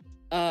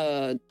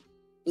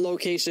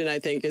 location I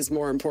think is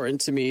more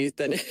important to me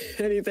than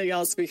anything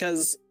else,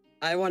 because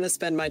I want to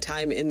spend my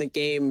time in the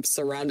game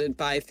surrounded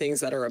by things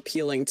that are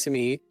appealing to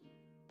me.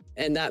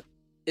 And that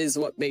is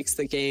what makes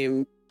the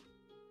game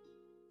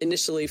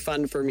initially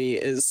fun for me,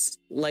 is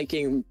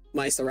liking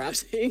my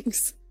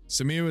surroundings.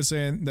 Samia was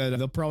saying that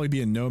they'll probably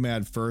be a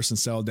nomad first and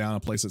settle down a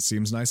place that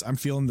seems nice. I'm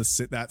feeling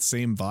that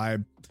same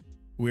vibe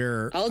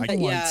where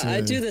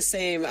I do the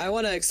same. I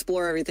want to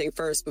explore everything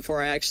first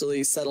before I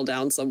actually settle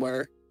down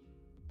somewhere.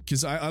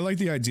 Because I like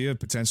the idea of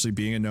potentially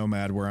being a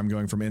nomad where I'm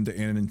going from end to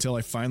end until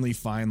I finally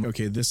find,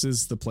 okay, this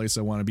is the place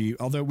I want to be.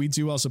 Although we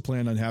do also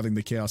plan on having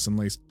the Chaos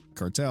Unleashed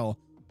cartel,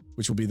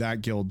 which will be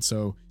that guild.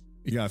 So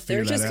you got to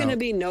figure that out. They're just going to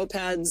be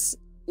nomads.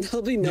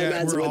 There'll be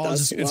nomads with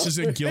us. It's just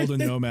a guild of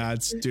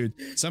nomads, dude.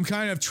 Some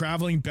kind of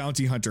traveling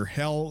bounty hunter.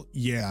 Hell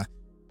yeah.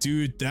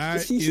 Dude,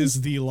 that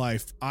is the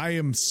life. I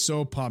am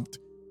so pumped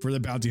for the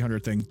bounty hunter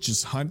thing.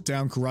 Just hunt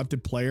down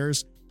corrupted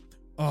players.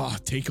 Oh,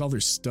 take all their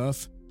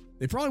stuff.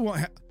 They probably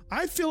won't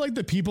I feel like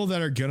the people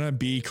that are going to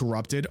be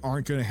corrupted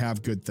aren't going to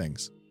have good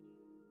things.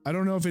 I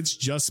don't know if it's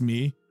just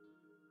me.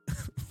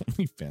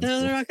 No,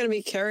 they're not going to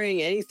be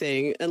carrying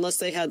anything unless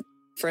they had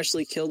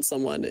freshly killed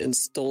someone and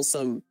stole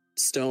some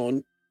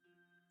stone.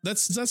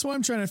 That's what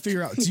I'm trying to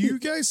figure out. Do you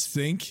guys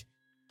think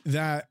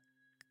that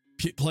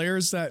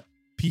players that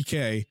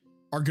PK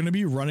are going to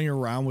be running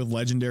around with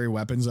legendary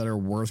weapons that are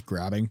worth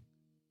grabbing?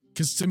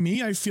 Because to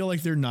me, I feel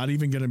like they're not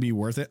even going to be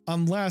worth it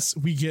unless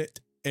we get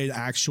an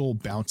actual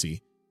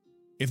bounty.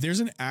 If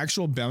there's an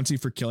actual bounty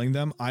for killing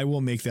them, I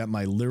will make that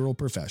my literal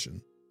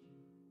profession.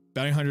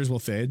 Bounty hunters will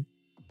fade.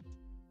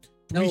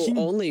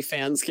 Only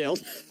fans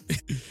killed.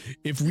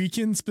 If we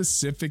can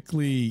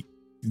specifically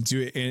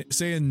do it,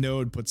 say a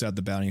node puts out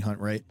the bounty hunt,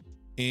 right?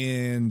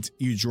 And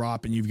you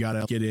drop and you've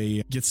got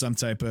to get some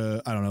type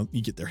of, I don't know,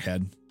 you get their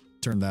head,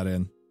 turn that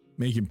in.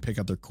 Make him pick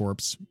up their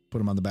corpse, put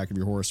them on the back of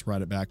your horse,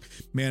 ride it back.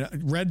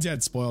 Man, Red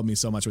Dead spoiled me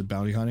so much with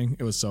bounty hunting.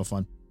 It was so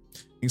fun.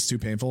 It's too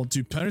painful.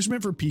 Dude,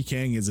 punishment for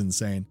PKing is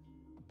insane.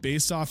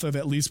 Based off of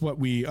at least what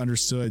we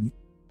understood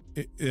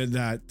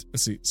let's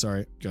see,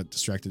 sorry, got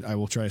distracted. I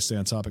will try to stay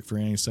on topic for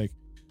Annie's sake.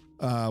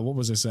 What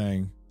was I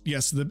saying?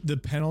 Yes, the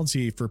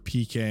penalty for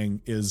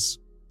PKing is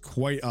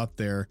quite up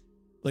there.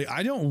 Like,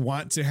 I don't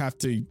want to have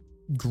to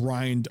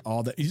grind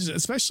all that,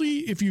 especially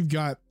if you've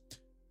got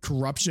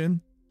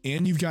corruption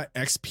and you've got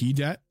XP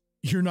debt.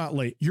 You're not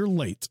late. You're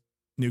late.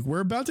 Nuke,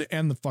 we're about to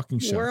end the fucking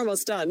show. We're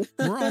almost done.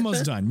 We're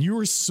almost done. You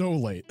were so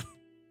late.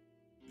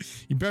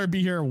 You better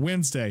be here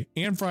Wednesday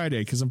and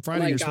Friday, because on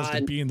Friday you're supposed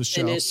to be in the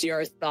show. Finish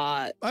your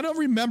thought. I don't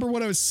remember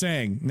what I was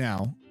saying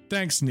now.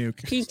 Thanks, Nuke.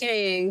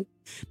 PKing.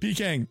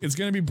 It's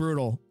going to be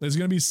brutal. It's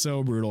going to be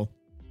so brutal.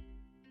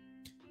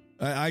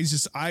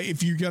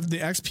 If you got the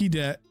XP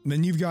debt,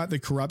 then you've got the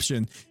corruption,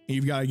 and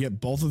you've got to get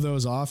both of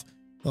those off.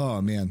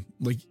 Oh man,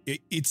 like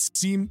it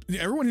seemed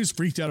everyone who's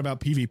freaked out about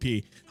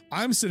PvP,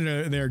 I'm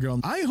sitting there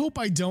going, I hope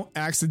I don't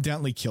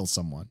accidentally kill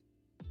someone.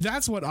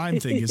 That's what I'm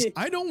thinking is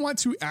I don't want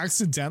to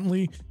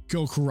accidentally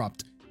go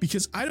corrupt,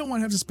 because I don't want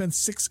to have to spend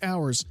 6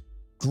 hours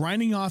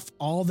grinding off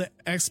all the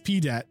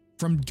XP debt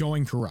from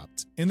going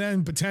corrupt and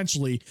then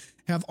potentially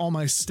have all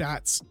my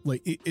stats.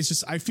 Like it's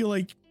just, I feel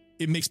like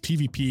it makes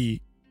PvP,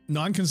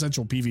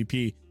 non-consensual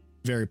PvP,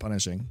 very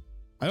punishing.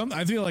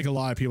 I feel like a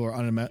lot of people are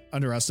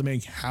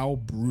underestimating how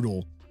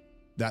brutal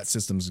that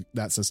system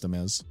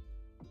is.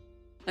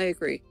 I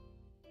agree.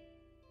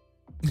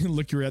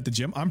 Look, you're at the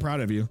gym. I'm proud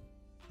of you.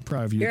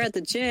 You're at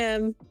the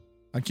gym.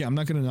 I'm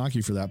not going to knock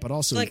you for that, but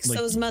also flex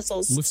those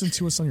muscles. Listen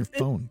to us on your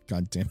phone.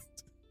 God damn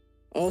it.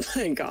 Oh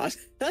my God.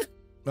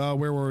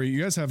 Where were we?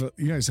 You guys had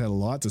a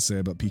lot to say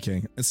about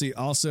PK. Let's see.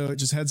 Also,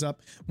 just heads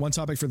up, one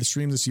topic for the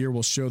stream this year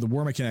will show the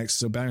war mechanics.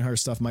 So bounty hunter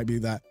stuff might be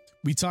that.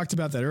 We talked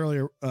about that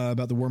earlier,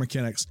 about the war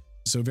mechanics.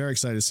 So very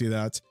excited to see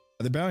that.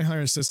 The bounty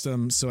hunter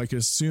system, so I could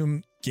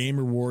assume game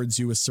rewards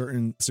you a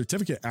certain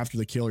certificate after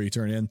the kill or you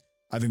turn in.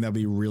 I think that'd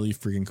be really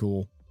freaking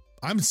cool.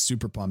 I'm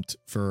super pumped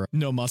for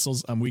no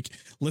muscles. I'm weak.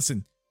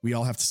 Listen, we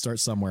all have to start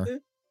somewhere.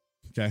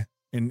 Okay.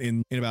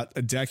 In about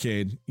a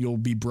decade, you'll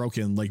be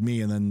broken like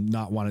me and then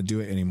not want to do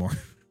it anymore.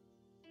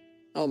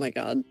 Oh my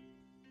God.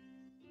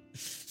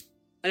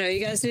 I know,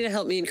 you guys need to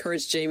help me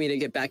encourage Jamie to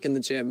get back in the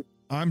gym.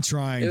 I'm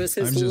trying. It was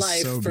his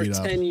life for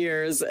 10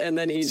 years. And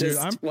then he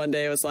one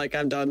day was like,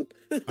 I'm done.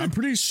 I'm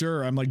pretty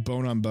sure I'm like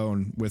bone on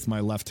bone with my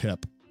left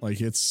hip. Like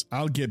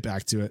I'll get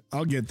back to it.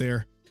 I'll get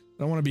there. I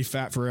don't want to be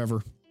fat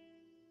forever.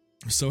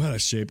 So out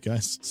of shape,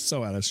 guys.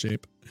 So out of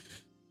shape.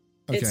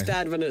 Okay. It's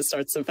bad when it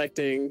starts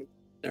affecting.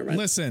 Never mind.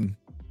 Listen,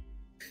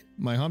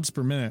 my humps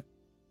per minute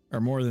are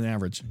more than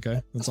average.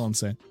 Okay. That's all I'm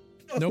saying.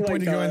 No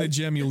point in going to the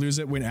gym. You lose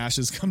it when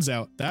Ashes comes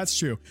out. That's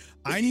true.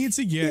 I need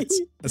to get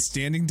a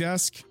standing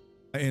desk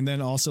and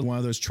then also one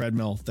of those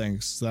treadmill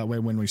things. So that way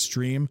when we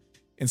stream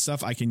and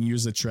stuff, I can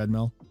use the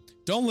treadmill.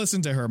 Don't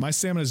listen to her. My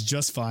stamina is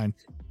just fine.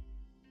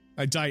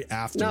 I die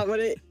after. Not what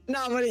it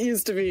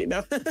used to be.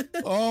 No.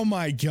 Oh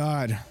my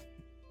God.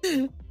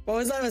 What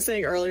was I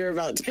saying earlier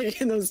about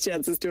taking those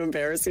chances to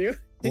embarrass you?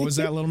 What was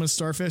that, Little Miss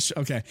Starfish?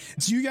 Okay.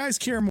 Do you guys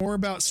care more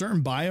about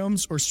certain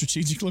biomes or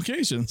strategic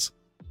locations?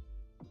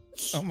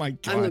 Oh my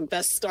God. I'm the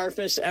best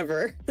starfish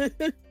ever.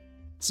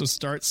 So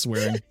start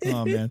swearing.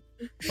 Oh man.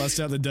 Bust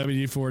out the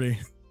WD-40.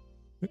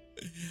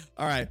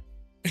 All right.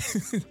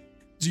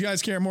 Do you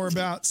guys care more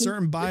about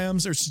certain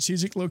biomes or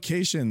strategic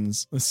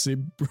locations? Let's see,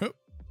 bro.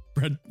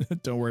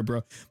 Don't worry,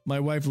 bro. My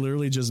wife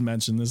literally just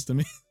mentioned this to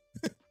me.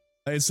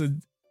 Let's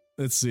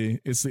see.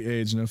 It's the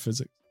age, no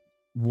physics.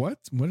 What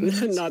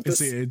is it? Not this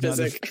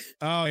physic.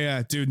 Oh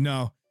yeah, dude,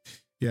 no.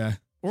 Yeah.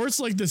 Or it's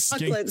like this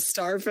chocolate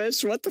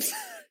starfish. What the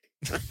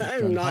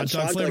I'm not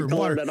chocolate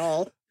colored at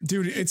all.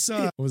 Dude, it's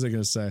what was I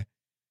gonna say?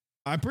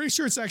 I'm pretty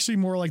sure it's actually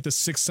more like the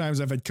 6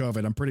 times I've had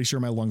COVID. I'm pretty sure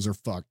my lungs are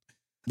fucked.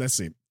 Let's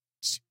see.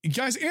 You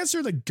guys,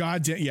 answer the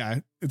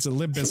goddamn it's a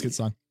Limp Bizkit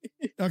song.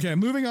 Okay,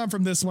 moving on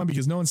from this one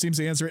because no one seems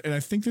to answer it, and I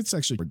think it's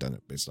actually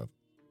redundant based off.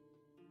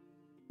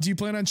 Do you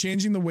plan on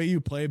changing the way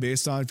you play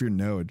based on your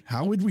node?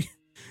 How would we?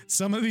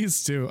 Some of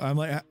these too. I'm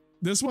like,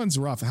 this one's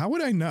rough. How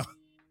would I know?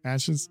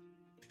 Ashes.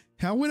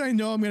 How would I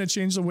know I'm going to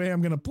change the way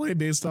I'm going to play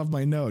based off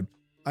my node?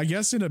 I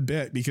guess in a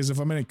bit, because if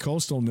I'm in a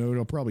coastal node,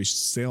 I'll probably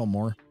sail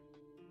more.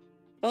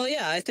 Well,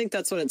 yeah, I think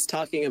that's what it's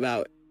talking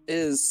about,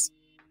 is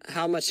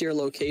how much your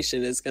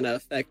location is going to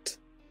affect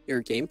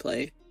your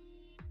gameplay.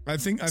 I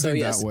think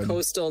that would.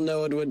 Coastal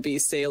node would be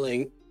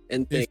sailing.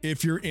 And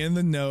if you're in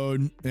the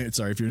node,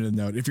 if you're in the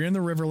node, if you're in the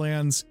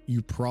Riverlands,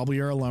 you probably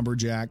are a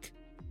lumberjack.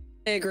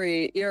 I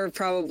agree. You're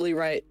probably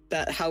right.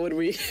 That how would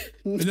we?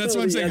 That's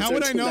what I'm saying. How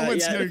would I know I'm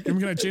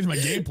going to change my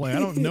gameplay? I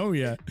don't know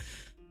yet.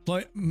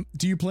 But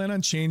do you plan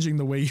on changing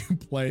the way you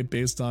play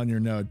based on your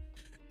node?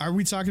 Are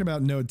we talking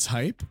about node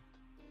type?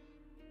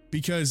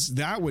 Because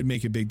that would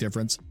make a big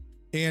difference.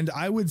 And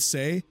I would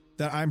say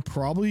that I'm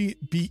probably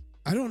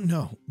I don't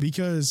know,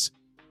 because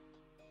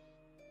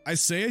I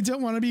say I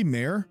don't want to be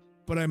mayor,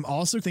 but I'm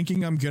also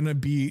thinking I'm going to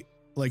be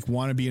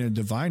want to be in a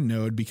divine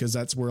node because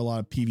that's where a lot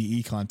of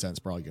PvE content is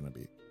probably going to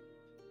be.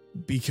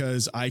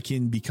 Because I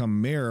can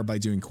become mayor by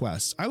doing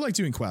quests. I like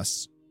doing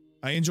quests.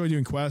 I enjoy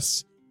doing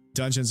quests,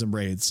 dungeons, and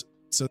raids.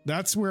 So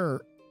that's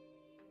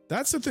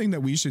the thing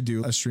that we should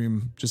do a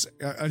stream,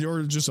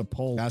 or just a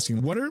poll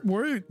asking what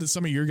are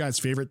some of your guys'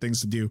 favorite things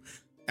to do.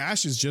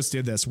 Ashes just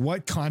did this.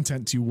 What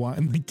content do you want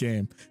in the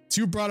game?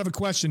 Too broad of a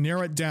question.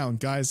 Narrow it down,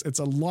 guys. It's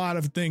a lot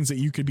of things that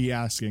you could be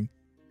asking.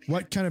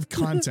 What kind of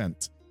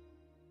content?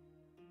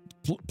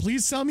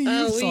 Please tell me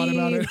you thought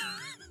about it.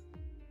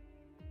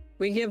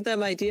 We give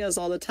them ideas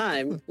all the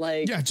time.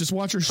 Just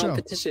watch your show.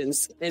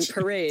 Competitions and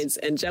parades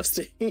and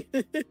jousting.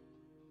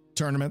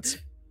 Tournaments.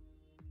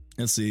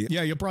 Let's see.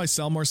 Yeah, you'll probably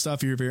sell more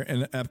stuff if you're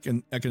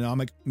in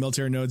economic.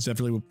 Military nodes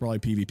definitely will probably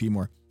PvP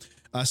more.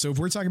 So if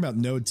we're talking about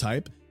node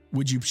type,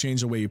 would you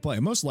change the way you play?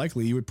 Most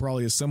likely, you would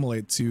probably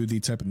assimilate to the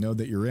type of node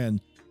that you're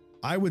in.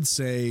 I would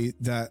say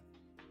that,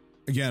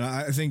 again,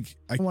 I think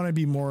I want to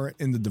be more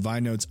in the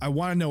divine nodes. I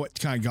want to know what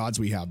kind of gods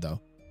we have,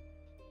 though.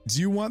 Do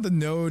you want the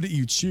node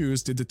you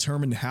choose to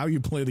determine how you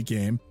play the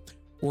game?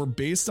 Or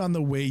based on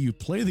the way you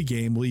play the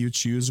game, will you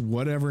choose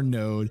whatever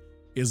node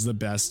is the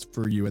best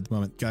for you at the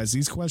moment? Guys,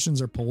 these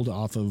questions are pulled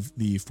off of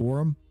the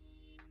forum.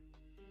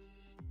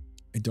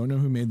 I don't know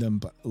who made them,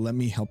 but let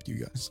me help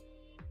you guys.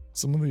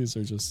 Some of these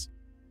are just...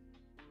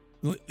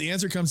 The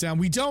answer comes down,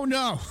 we don't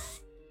know.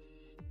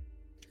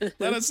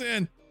 Let us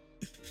in.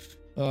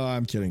 Oh,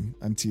 I'm kidding.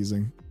 I'm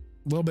teasing.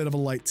 A little bit of a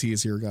light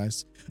tease here,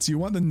 guys. So you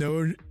want the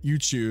node you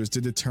choose to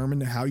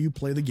determine how you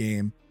play the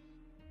game,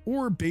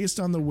 or based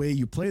on the way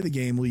you play the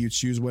game, will you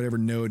choose whatever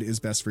node is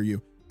best for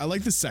you? I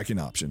like the second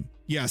option.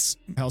 Yes,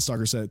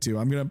 Hellstalker said it too.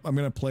 I'm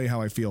gonna play how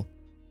I feel.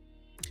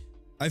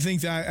 I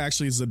think that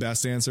actually is the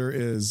best answer,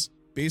 is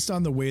based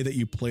on the way that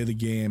you play the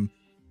game,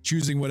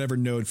 choosing whatever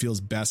node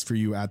feels best for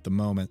you at the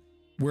moment.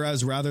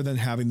 Whereas rather than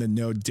having the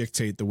node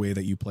dictate the way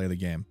that you play the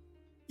game.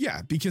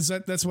 Yeah, because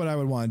that's what I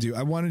would want to do.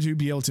 I wanted to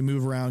be able to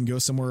move around, go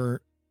somewhere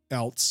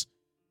else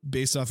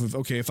based off of,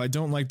 okay, if I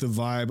don't like the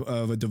vibe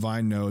of a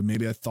divine node,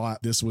 maybe I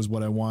thought this was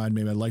what I wanted.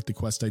 Maybe I liked the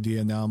quest idea.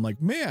 And now I'm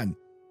like, man,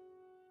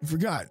 I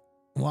forgot.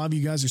 A lot of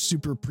you guys are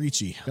super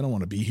preachy. I don't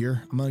want to be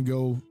here. I'm going to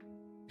go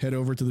head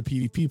over to the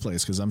PvP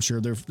place because I'm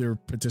sure they're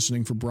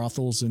petitioning for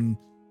brothels and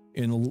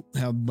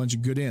have a bunch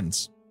of good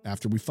ends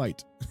after we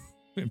fight.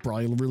 And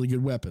probably really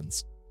good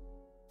weapons.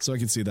 So I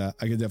can see that.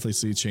 I could definitely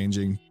see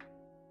changing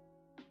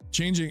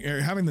or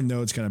having the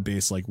nodes kind of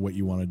base like what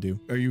you want to do.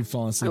 Are you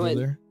falling asleep over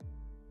there?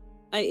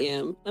 I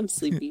am. I'm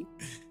sleepy.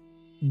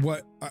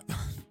 What?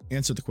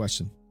 Answer the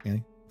question,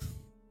 Annie.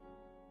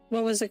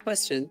 What was the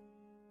question?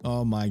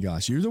 Oh my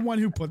gosh. You're the one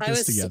who put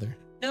this together.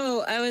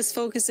 No, I was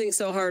focusing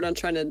so hard on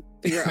trying to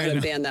figure out how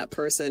to ban that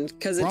person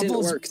because it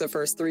didn't work the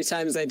first 3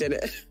 times I did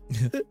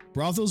it.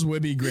 Brothels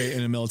would be great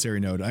in a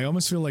military node. I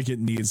almost feel like it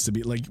needs to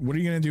be like, what are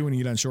you going to do when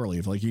you get on shore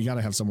leave? Like, you got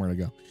to have somewhere to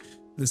go.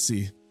 Let's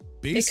see.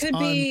 It could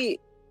be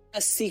a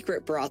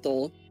secret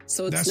brothel.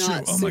 So it's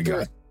not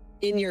super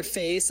in your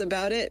face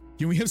about it.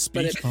 Can we have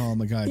speech? Oh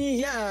my God.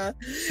 Yeah.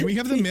 Can we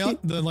have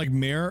the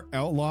mayor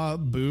outlaw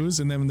booze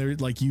and then they're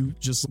like, you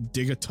just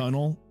dig a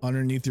tunnel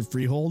underneath your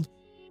freehold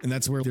and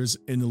that's where there's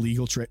an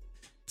illegal trade.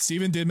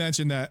 Steven did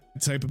mention that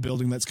type of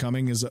building that's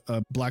coming is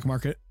a black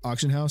market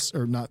auction house,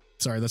 or not.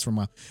 Sorry, that's from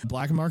a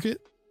black market.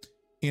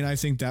 And I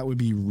think that would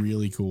be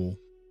really cool.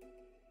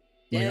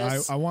 Like,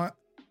 yes.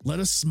 Let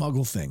us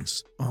smuggle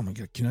things. Oh my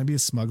God. Can I be a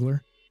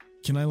smuggler?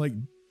 Can I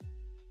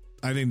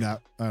I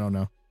don't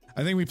know.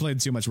 I think we played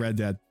too much Red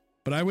Dead,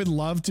 but I would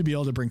love to be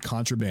able to bring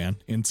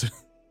contraband into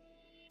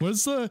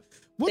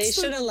they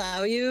should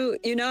allow you.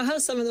 You know how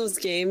some of those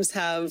games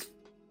have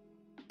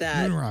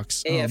that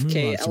Moonrocks.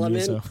 AFK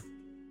element?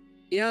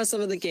 You know how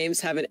some of the games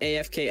have an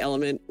AFK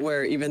element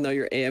where even though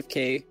you're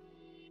AFK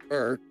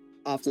or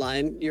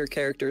offline, your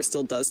character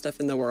still does stuff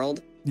in the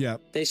world? Yeah.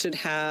 They should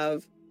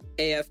have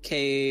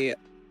AFK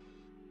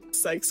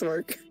sex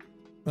work.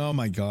 Oh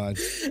my God.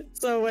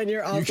 So when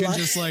you're offline, you can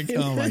just like,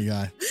 oh my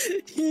God.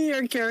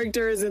 Your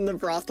character is in the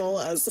brothel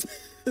as...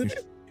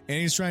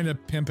 Annie's trying to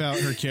pimp out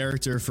her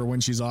character for when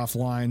she's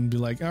offline. Be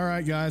like, all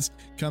right, guys,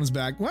 comes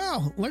back.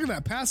 Wow, look at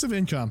that passive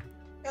income.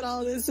 Got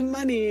all this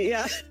money.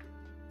 Yeah.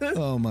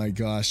 Oh my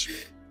gosh.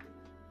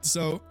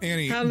 So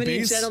Annie, how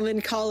many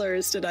gentlemen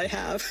callers did I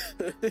have?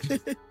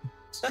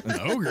 An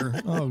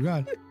ogre. Oh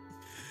God.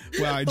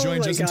 Wow, I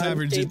joined just in time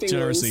for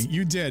generosity.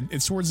 You did.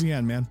 It's towards the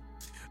end, man.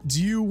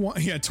 Do you want,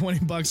 yeah,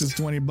 $20 is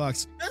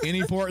 $20.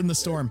 Any port in the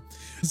storm.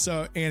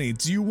 So Annie,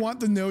 do you want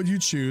the node you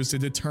choose to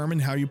determine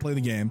how you play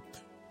the game?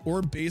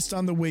 Or based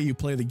on the way you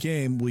play the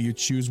game, will you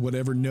choose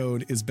whatever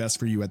node is best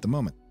for you at the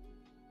moment?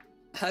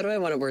 How do I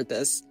want to word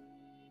this?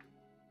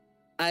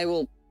 I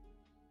will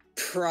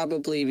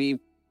probably be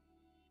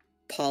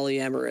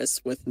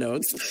polyamorous with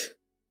nodes.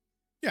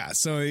 Yeah,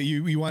 so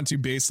you want to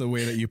base the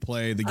way that you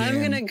play the game. I'm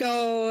going to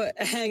go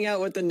hang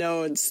out with the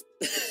nodes.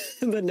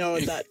 The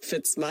node that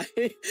fits my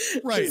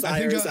right.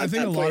 I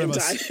think a lot of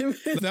us, time.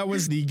 That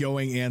was the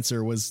going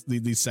answer, was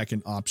the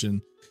second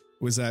option,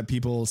 was that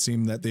people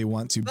seem that they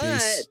want to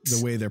base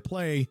the way they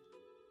play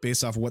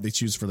based off of what they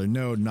choose for their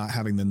node, not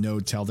having the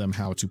node tell them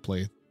how to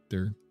play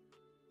their...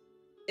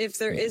 If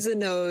there is a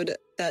node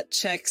that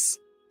checks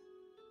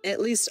at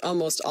least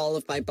almost all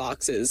of my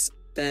boxes,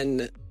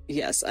 then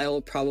yes, I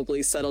will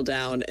probably settle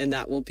down and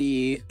that will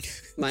be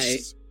my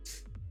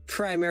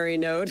primary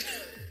node.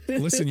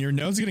 Listen, your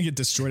node's going to get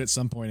destroyed at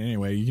some point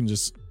anyway. You can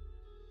just,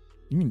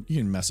 you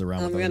can mess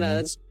around with other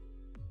nodes.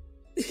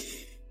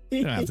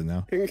 You don't have to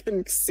know. You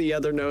can see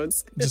other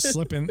nodes. Just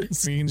slip in.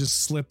 So you can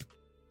just slip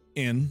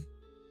in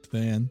to the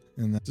end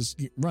and then just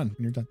run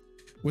when you're done.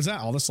 Was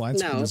that all the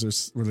slides? No.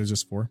 Were there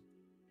just 4?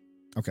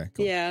 Okay,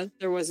 cool. Yeah,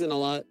 there wasn't a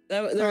lot.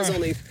 There was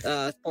only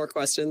 4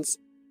 questions.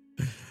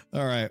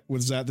 All right.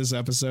 Was that this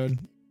episode?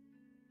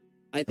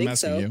 I think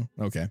so. You.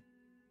 Okay.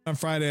 On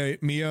Friday,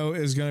 Mio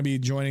is going to be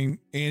joining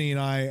Annie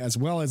and I, as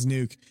well as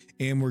Nuke,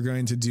 and we're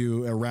going to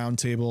do a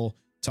roundtable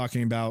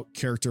talking about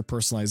character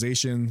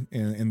personalization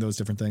and those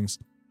different things.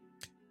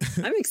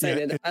 I'm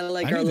excited. Yeah, I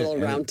like our little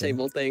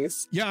roundtable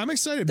things. Yeah, I'm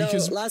excited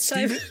because last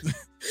time,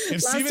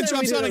 if Steven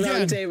jumps on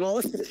again,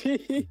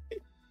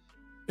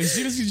 if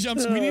Steven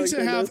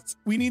jumps,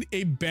 we need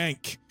a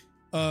bank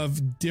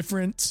of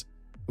different.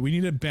 We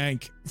need a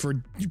bank for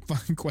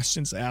fun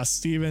questions to ask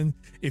Steven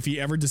if he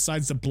ever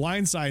decides to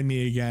blindside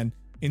me again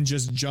and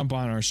just jump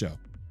on our show.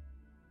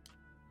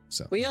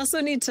 So we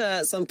also need to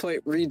at some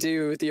point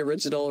redo the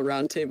original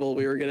roundtable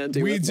we were going to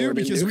do. We do,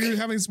 because we were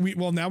having,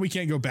 well, now we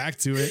can't go back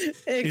to it.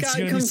 It got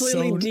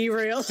completely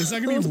derailed. It's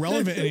not going to be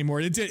relevant anymore.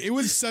 It did. It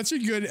was such a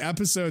good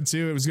episode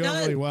too. It was going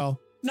really well.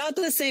 Not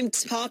the same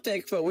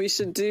topic, but we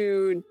should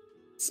do,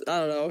 I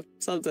don't know,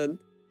 something.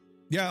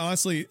 Yeah,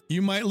 honestly,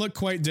 you might look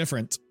quite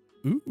different.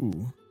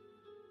 Ooh,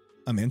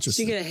 I'm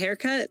interested. Did you get a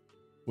haircut?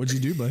 What'd you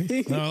do,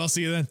 buddy? No, I'll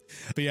see you then.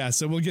 But yeah,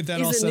 so we'll get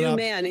that all set up. He's a new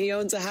man. He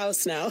owns a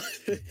house now.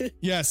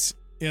 Yes,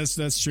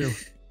 that's true.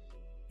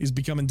 He's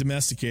becoming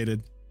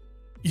domesticated.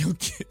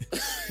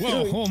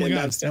 Whoa, oh my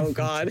God. Oh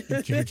God.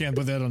 I can't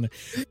put that on there.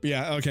 But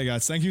yeah, okay,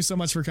 guys. Thank you so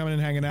much for coming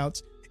and hanging out.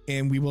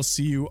 And we will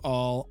see you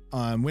all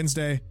on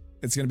Wednesday.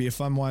 It's going to be a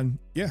fun one.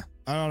 Yeah,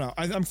 I don't know.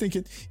 I'm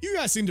thinking you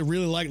guys seem to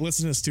really like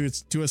listening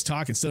to us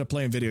talk instead of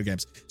playing video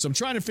games. So I'm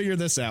trying to figure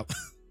this out.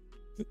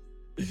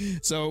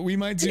 So we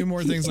might do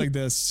more things like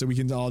this so we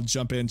can all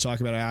jump in, talk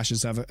about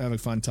Ashes, have a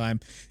fun time.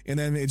 And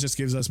then it just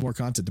gives us more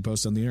content to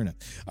post on the internet.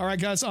 All right,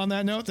 guys, on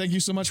that note, thank you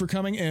so much for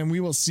coming, and we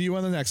will see you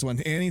on the next one.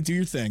 Annie, do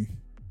your thing.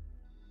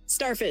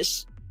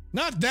 Starfish.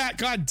 Not that.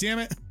 God damn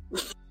it.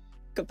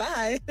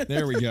 Goodbye.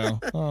 There we go.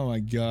 Oh, my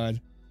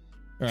God.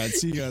 All right.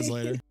 See you guys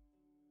later.